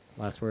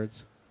 Last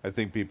words? I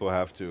think people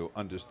have to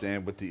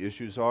understand what the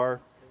issues are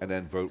and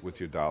then vote with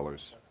your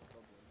dollars.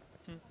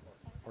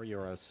 Or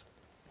euros.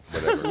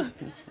 Whatever.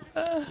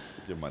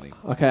 Your money.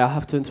 Okay, I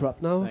have to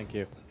interrupt now. Thank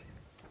you.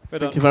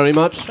 Thank you very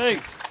much.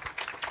 Thanks.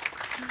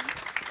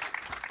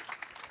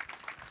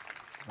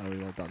 Very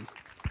well done.